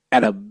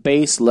 at a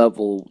base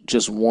level,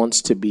 just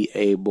wants to be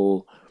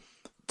able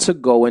to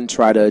go and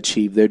try to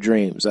achieve their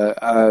dreams.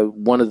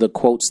 One of the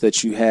quotes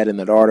that you had in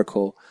that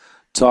article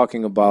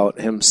talking about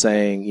him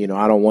saying,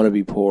 I don't want to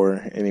be poor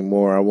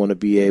anymore. I want to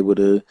be able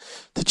to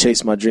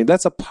chase my dream.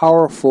 That's a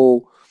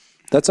powerful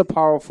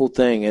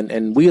thing.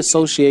 And we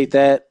associate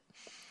that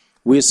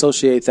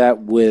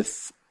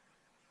with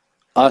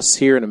us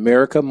here in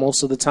America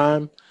most of the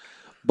time.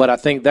 But I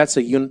think that's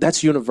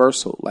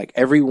universal. Like,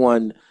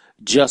 everyone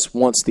just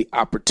wants the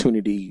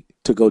opportunity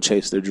to go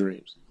chase their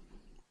dreams.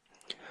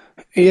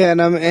 Yeah,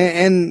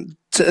 and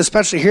to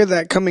especially hear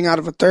that coming out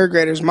of a third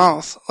grader's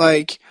mouth,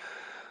 like,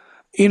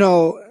 in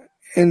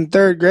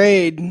third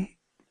grade,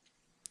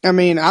 I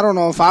mean, I don't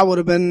know if I would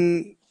have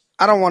been,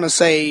 I don't want to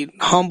say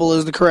humble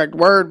is the correct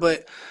word,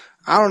 but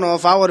I don't know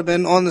if I would have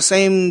been on the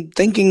same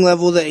thinking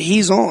level that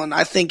he's on.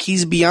 I think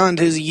he's beyond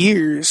his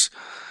years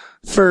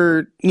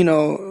for,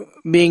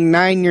 being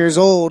 9 years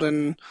old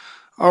and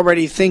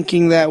already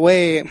thinking that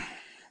way.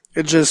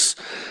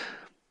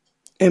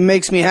 It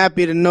makes me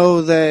happy to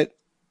know that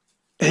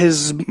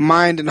his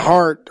mind and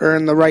heart are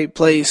in the right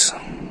place.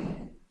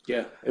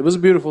 Yeah, it was a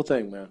beautiful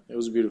thing, man. It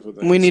was a beautiful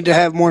thing. We need to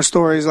have more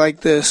stories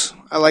like this.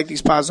 I like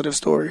these positive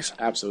stories.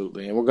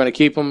 Absolutely, and we're going to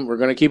keep them. We're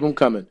going to keep them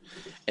coming.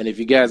 And if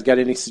you guys got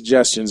any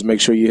suggestions, make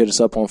sure you hit us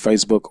up on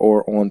Facebook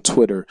or on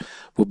Twitter.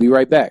 We'll be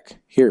right back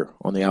here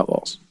on The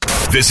Outlaws.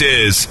 This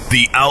is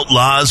The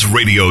Outlaws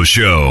Radio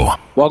Show.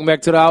 Welcome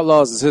back to The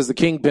Outlaws. This is the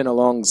Kingpin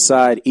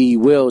alongside E.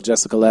 Will.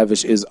 Jessica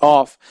Lavish is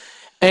off.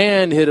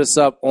 And hit us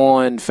up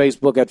on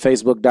Facebook at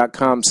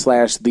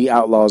facebook.com/The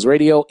Outlaws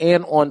Radio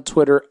and on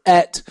Twitter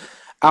at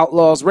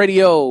Outlaws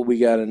Radio. We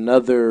got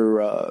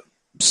another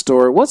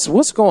story.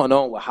 What's going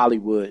on with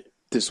Hollywood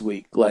this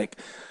week? Like,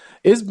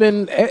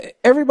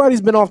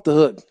 everybody's been off the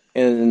hook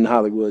in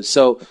Hollywood.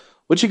 So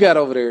what you got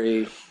over there,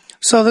 E?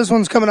 So this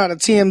one's coming out of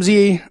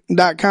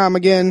TMZ.com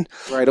again.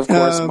 Right, of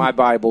course, my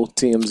Bible,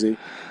 TMZ.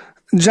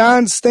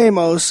 John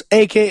Stamos,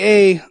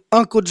 a.k.a.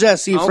 Uncle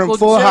Jesse from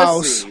Full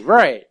House.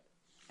 Right.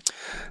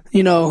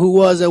 Who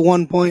was at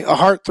one point a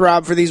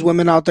heartthrob for these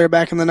women out there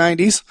back in the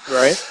 90s.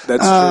 Right,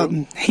 that's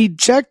true. He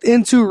checked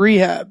into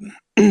rehab.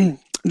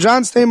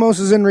 John Stamos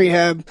is in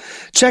rehab,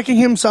 checking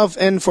himself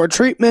in for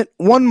treatment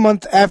 1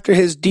 month after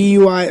his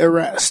DUI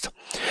arrest.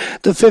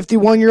 The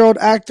 51-year-old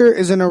actor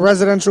is in a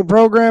residential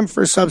program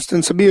for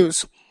substance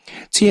abuse.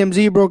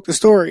 TMZ broke the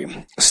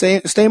story.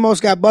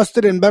 Stamos got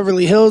busted in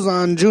Beverly Hills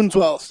on June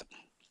 12th.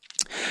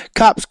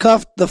 Cops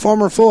cuffed the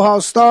former Full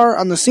House star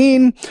on the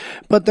scene,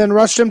 but then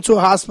rushed him to a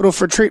hospital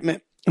for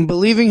treatment,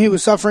 believing he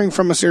was suffering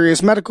from a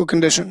serious medical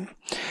condition.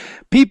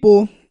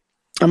 People,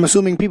 I'm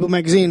assuming People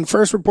magazine,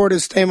 first reported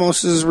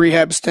Stamos'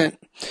 rehab stint.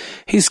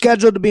 He's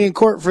scheduled to be in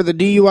court for the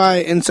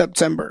DUI in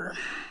September.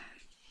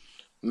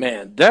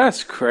 Man,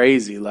 that's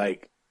crazy.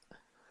 Like,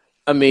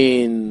 I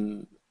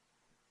mean,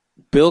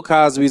 Bill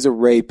Cosby's a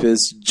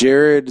rapist.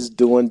 Jared is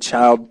doing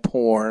child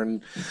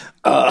porn.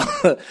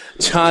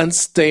 John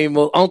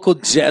Stamos, Uncle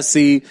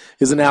Jesse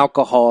is an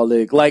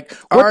alcoholic. Like,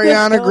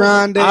 Ariana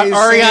Grande,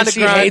 Ariana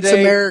she Grande hates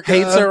America,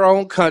 hates her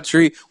own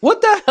country.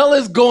 What the hell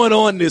is going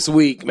on this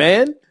week,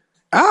 man?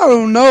 I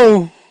don't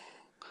know.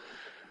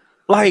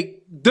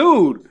 Like,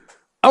 dude,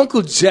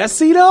 Uncle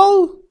Jesse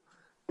though?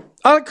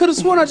 I could have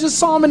sworn I just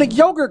saw him in a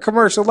yogurt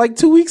commercial like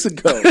 2 weeks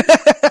ago.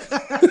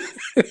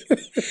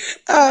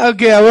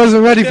 Okay, I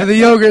wasn't ready for the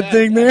yogurt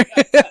thing there.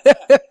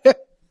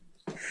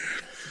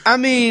 I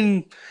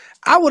mean,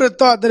 I would have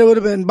thought that it would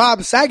have been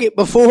Bob Saget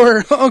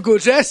before Uncle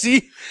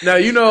Jesse. Now,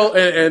 you know,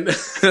 and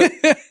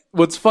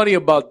what's funny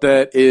about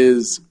that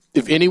is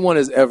if anyone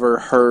has ever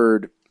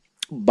heard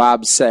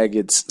Bob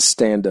Saget's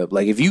stand-up,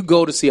 like if you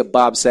go to see a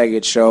Bob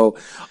Saget show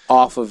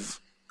off of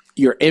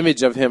your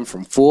image of him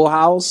from Full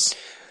House,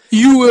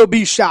 you will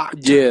be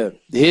shocked. Yeah,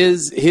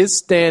 his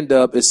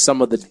stand-up is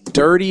some of the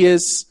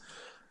dirtiest,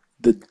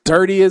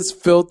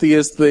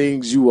 filthiest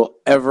things you will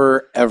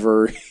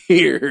ever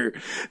hear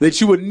that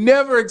you would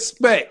never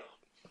expect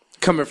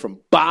coming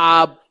from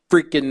Bob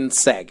freaking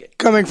Saget.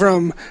 Coming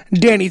from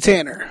Danny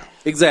Tanner.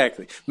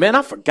 Exactly. Man,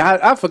 I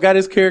forgot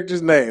his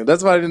character's name.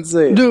 That's why I didn't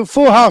say it. Dude,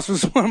 Full House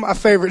was one of my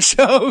favorite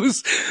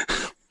shows.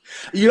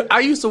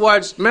 I used to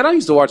watch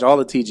all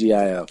the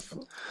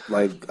TGIF.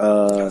 Like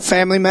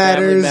Family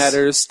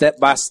Matters, Step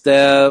by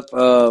Step,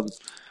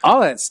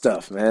 all that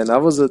stuff, man. I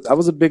was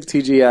a big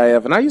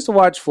TGIF, and I used to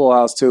watch Full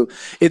House too.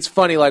 It's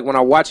funny, like when I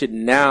watch it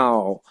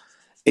now,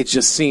 it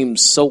just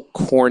seems so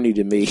corny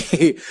to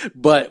me.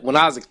 But when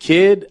I was a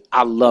kid,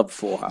 I loved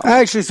Full House.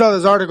 I actually saw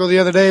this article the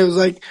other day. It was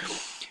like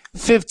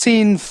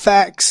 15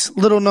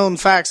 little known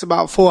facts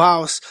about Full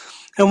House,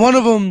 and one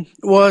of them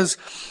was,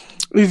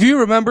 if you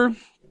remember,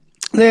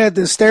 they had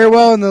the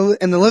stairwell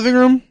in the living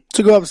room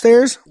to go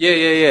upstairs.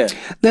 Yeah.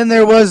 Then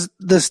there was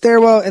the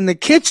stairwell in the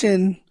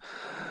kitchen.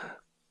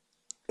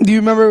 Do you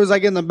remember it was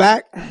like in the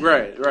back?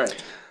 Right.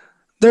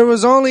 There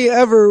was only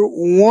ever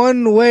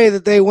one way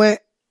that they went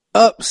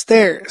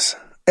upstairs.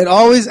 It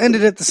always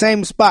ended at the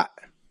same spot.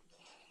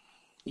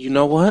 You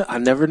know what? I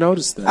never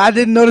noticed that. I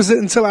didn't notice it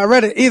until I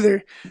read it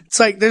either. It's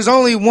like there's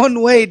only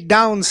one way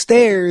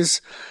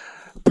downstairs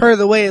per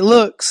the way it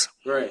looks.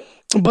 Right.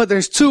 But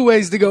there's two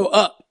ways to go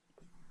up.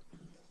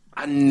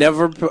 I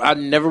never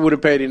would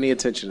have paid any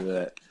attention to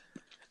that.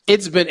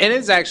 It's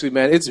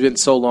been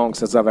so long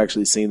since I've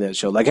actually seen that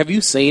show. Like, have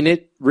you seen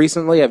it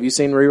recently? Have you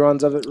seen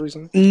reruns of it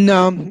recently?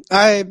 No,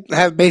 I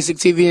have basic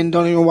TV and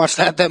don't even watch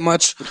that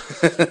much.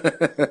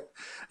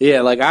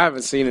 Yeah, like I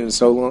haven't seen it in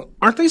so long.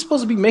 Aren't they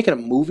supposed to be making a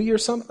movie or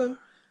something?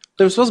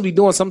 They were supposed to be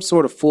doing some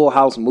sort of Full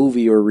House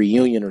movie or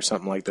reunion or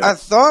something like that. I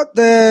thought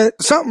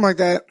that something like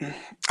that.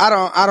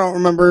 I don't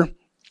remember.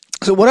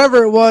 So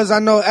whatever it was, I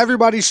know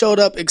everybody showed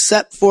up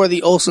except for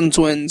the Olsen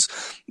twins.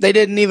 They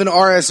didn't even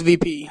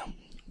RSVP.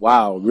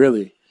 Wow,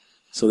 really?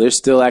 So they're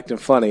still acting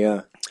funny,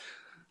 huh?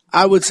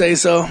 I would say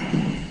so.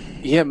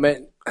 Yeah,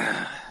 man.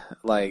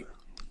 Like,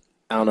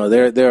 I don't know.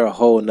 They're a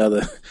whole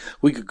nother.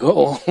 We could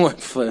go on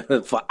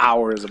for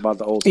hours about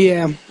the Olsen.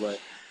 Yeah.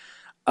 But,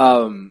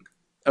 I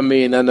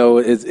mean, I know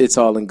it's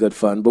all in good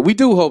fun, but we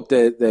do hope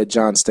that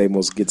John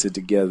Stamos gets it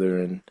together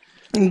and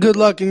good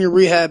luck in your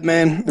rehab,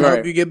 man. I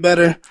hope you get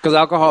better. Because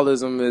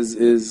alcoholism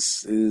is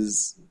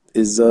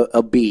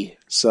a B.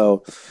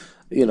 So,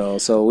 you know,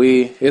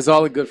 it's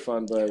all in good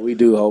fun, but we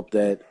do hope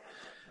that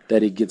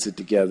he gets it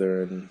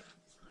together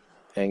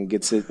and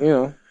gets it, you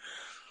know,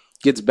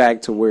 gets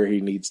back to where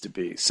he needs to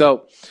be.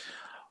 So,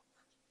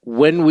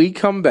 when we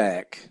come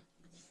back,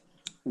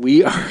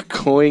 we are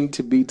going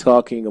to be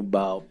talking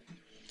about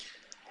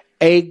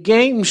a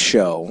game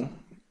show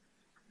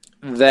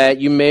that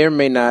you may or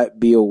may not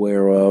be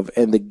aware of,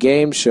 and the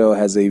game show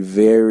has a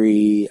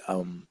very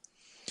I'm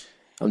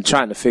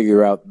trying to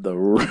figure out the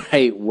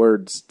right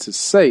words to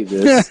say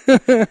this.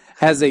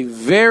 Has a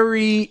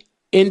very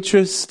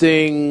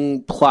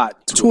interesting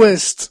plot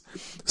twist.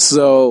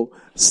 So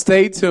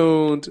stay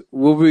tuned.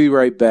 We'll be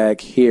right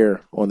back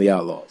here on The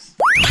Outlaws.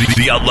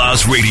 The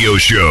Outlaws Radio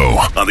Show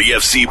on the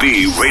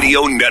FCB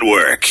Radio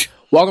Network.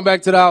 Welcome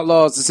back to The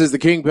Outlaws. This is the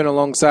Kingpin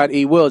alongside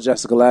E. Will.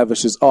 Jessica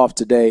Lavish is off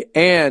today.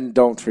 And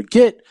don't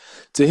forget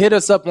to hit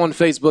us up on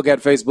Facebook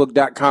at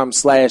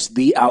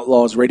facebook.com/The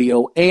Outlaws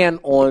Radio and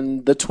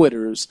on the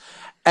Twitters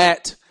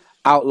at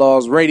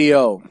Outlaws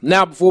Radio.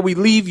 Now, before we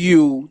leave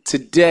you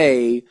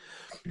today,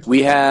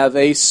 we have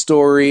a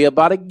story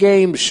about a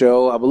game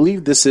show. I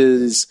believe this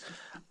is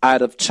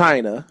out of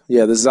China.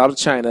 Yeah, this is out of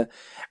China.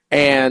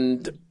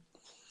 And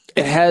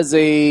it has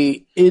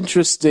a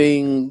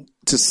interesting,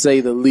 to say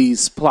the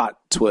least, plot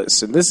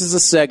twist. And this is a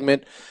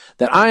segment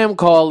that I am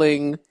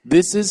calling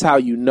This Is How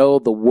You Know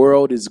the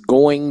World Is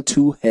Going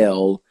to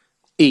Hell.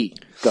 E.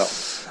 Go.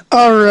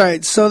 All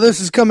right, so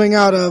this is coming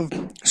out of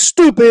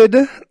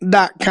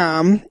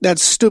stupid.com.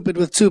 That's stupid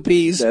with two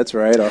P's. That's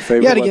right, our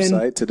favorite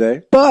website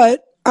today.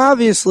 But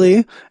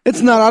obviously,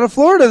 it's not out of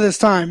Florida this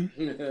time.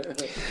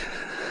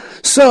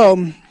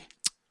 So,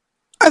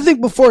 I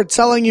think before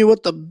telling you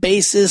what the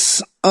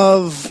basis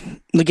of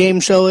the game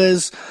show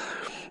is,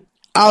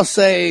 I'll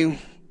say,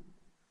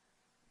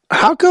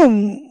 how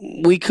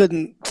come we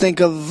couldn't think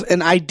of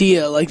an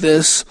idea like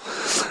this?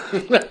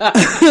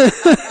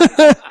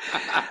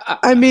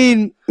 I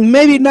mean,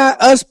 maybe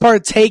not us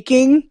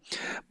partaking,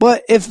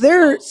 but if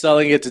they're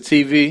selling it to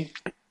TV.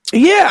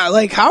 Yeah,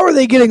 like, how are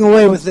they getting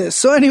away with this?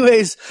 So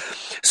anyways,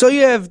 so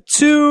you have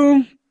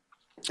two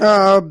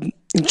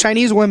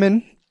Chinese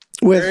women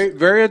with very,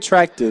 very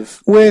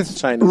attractive with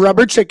Chinese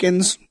rubber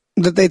chickens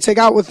that they take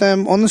out with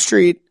them on the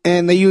street,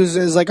 and they use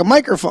as like a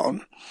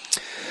microphone.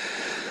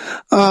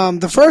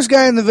 The first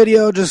guy in the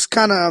video just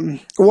kind of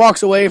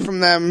walks away from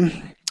them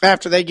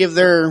after they give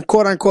their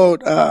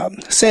quote-unquote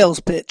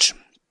sales pitch.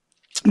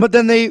 But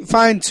then they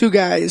find two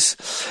guys.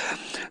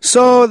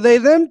 So they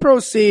then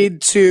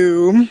proceed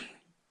to...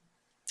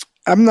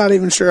 I'm not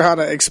even sure how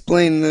to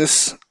explain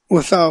this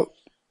without...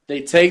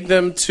 They take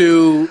them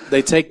to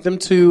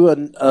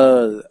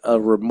a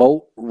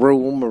remote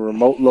room, a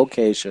remote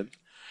location,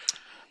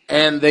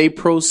 and they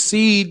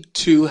proceed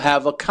to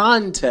have a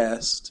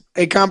contest.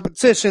 A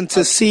competition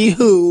to see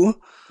who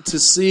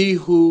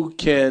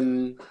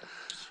can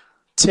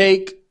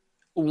take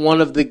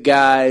one of the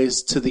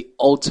guys to the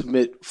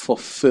ultimate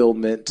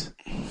fulfillment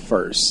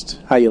first.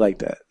 How you like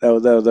that? That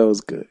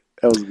was good.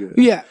 That was good.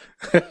 Yeah.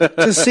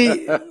 To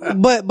see,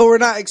 but we're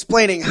not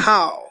explaining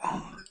how.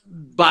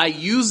 By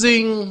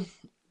using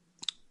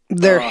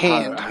their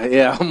hand.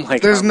 Yeah, I'm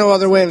like, there's no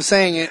other way of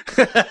saying it.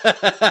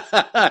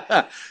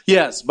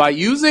 Yes, by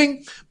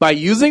using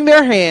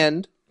their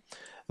hand,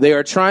 they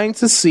are trying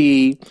to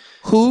see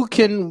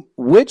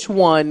which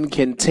one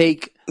can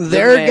take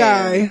their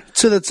guy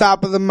to the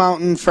top of the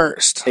mountain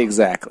first.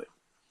 Exactly.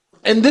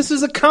 And this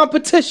is a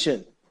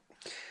competition.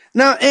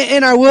 Now,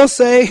 and I will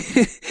say,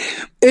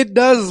 it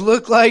does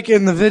look like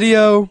in the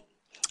video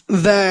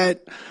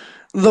that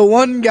the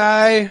one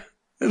guy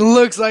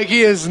looks like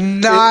he is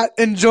not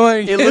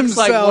enjoying himself. It looks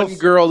like one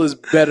girl is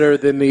better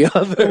than the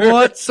other.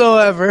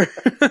 Whatsoever.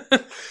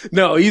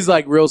 No, he's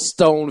like real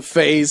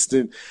stone-faced.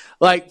 And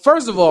like,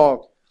 first of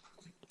all,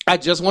 I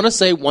just want to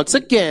say once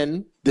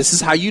again, this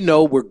is how you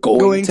know we're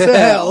going to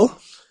hell.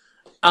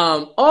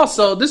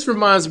 Also, this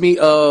reminds me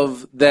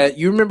of that.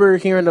 You remember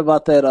hearing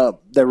about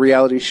that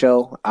reality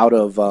show out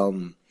of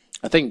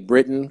I think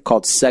Britain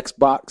called Sex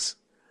Box?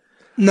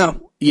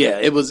 No. Yeah,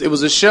 it was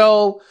a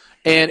show,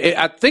 and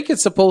I think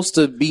it's supposed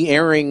to be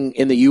airing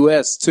in the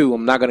U.S. too.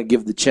 I'm not going to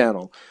give the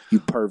channel, you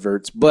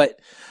perverts, but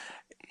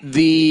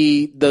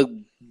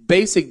the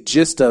basic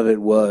gist of it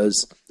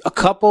was a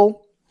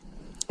couple.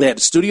 They had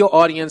a studio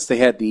audience. They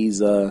had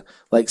these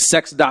like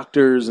sex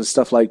doctors and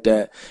stuff like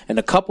that. And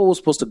the couple was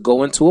supposed to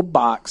go into a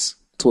box,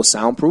 to a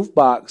soundproof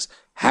box,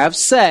 have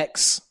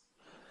sex.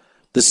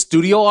 The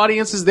studio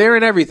audience is there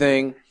and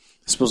everything.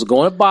 They're supposed to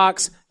go in a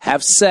box,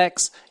 have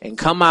sex, and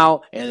come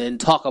out and then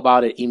talk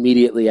about it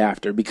immediately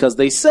after. Because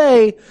they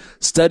say,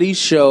 studies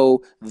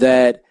show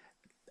that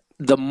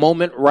the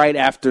moment right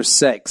after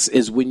sex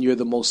is when you're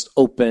the most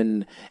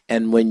open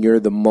and when you're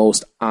the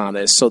most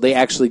honest. So they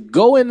actually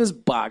go in this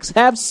box,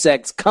 have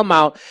sex, come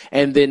out,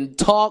 and then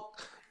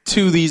talk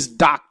to these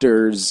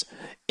doctors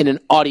in an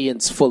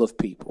audience full of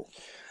people.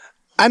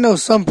 I know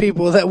some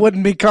people that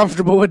wouldn't be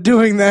comfortable with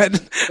doing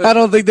that. I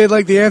don't think they'd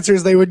like the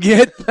answers they would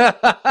get.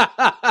 That's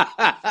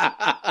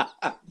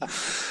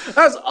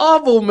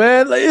awful,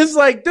 man. It's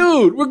like,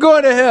 dude, we're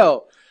going to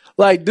hell.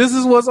 Like, this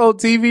is what's on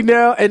TV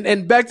now,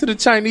 and back to the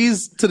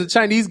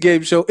Chinese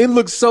game show. It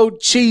looks so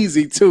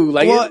cheesy too.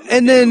 Like, well,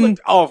 and then it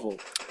looked awful.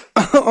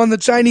 On the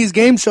Chinese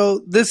game show,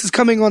 this is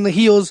coming on the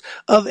heels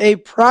of a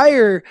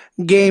prior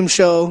game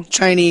show,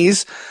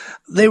 Chinese.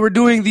 They were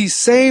doing the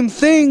same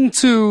thing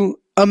to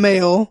a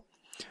male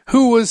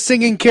who was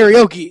singing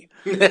karaoke.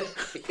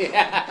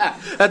 Yeah,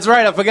 that's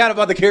right. I forgot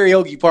about the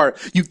karaoke part.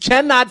 You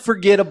cannot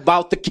forget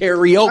about the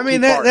karaoke part. I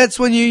mean, that's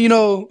when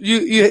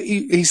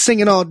he's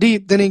singing all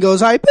deep. Then he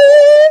goes, "Hi,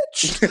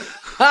 bitch."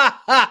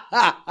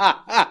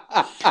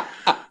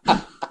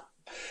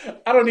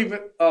 I don't even.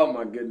 Oh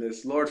my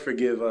goodness, Lord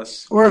forgive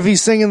us. Or if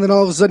he's singing, then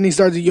all of a sudden he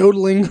starts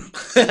yodeling.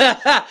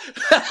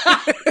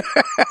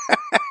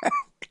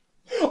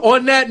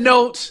 On that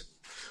note,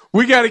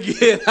 we got to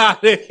get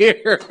out of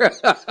here.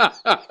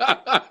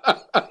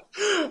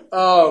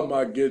 Oh,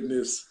 my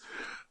goodness.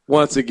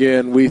 Once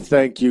again, we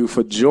thank you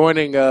for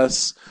joining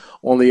us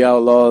on the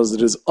Outlaws.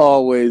 It is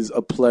always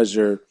a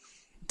pleasure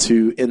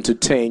to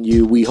entertain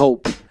you. We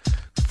hope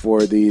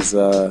for these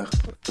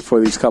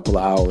couple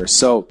of hours.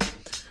 So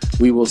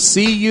we will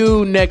see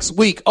you next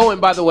week. Oh, and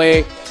by the way,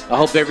 I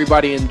hope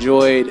everybody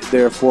enjoyed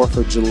their 4th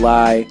of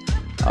July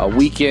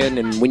weekend.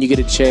 And when you get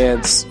a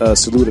chance,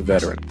 salute a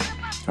veteran.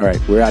 All right,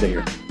 we're out of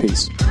here.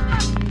 Peace.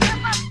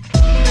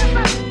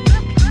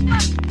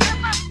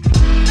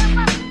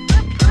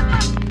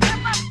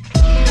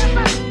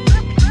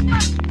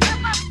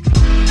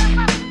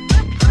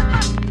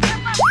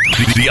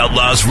 The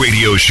Outlaws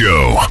Radio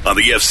Show on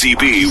the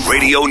FCB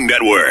Radio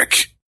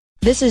Network.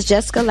 This is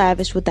Jessica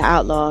Lavish with the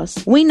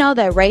Outlaws. We know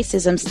that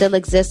racism still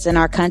exists in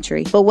our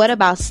country, but what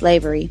about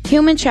slavery?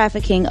 Human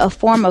trafficking, a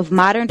form of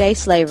modern-day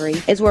slavery,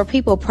 is where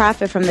people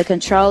profit from the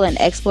control and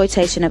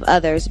exploitation of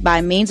others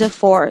by means of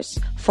force,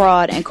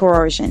 fraud, and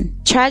coercion.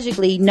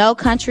 Tragically, no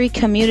country,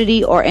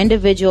 community, or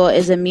individual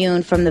is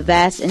immune from the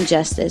vast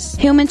injustice.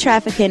 Human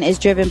trafficking is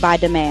driven by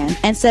demand.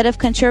 Instead of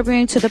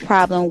contributing to the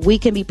problem, we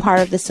can be part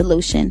of the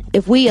solution.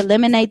 If we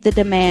eliminate the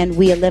demand,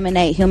 we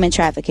eliminate human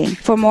trafficking.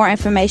 For more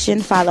information,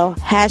 follow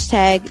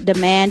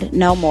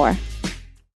 #DemandNoMore.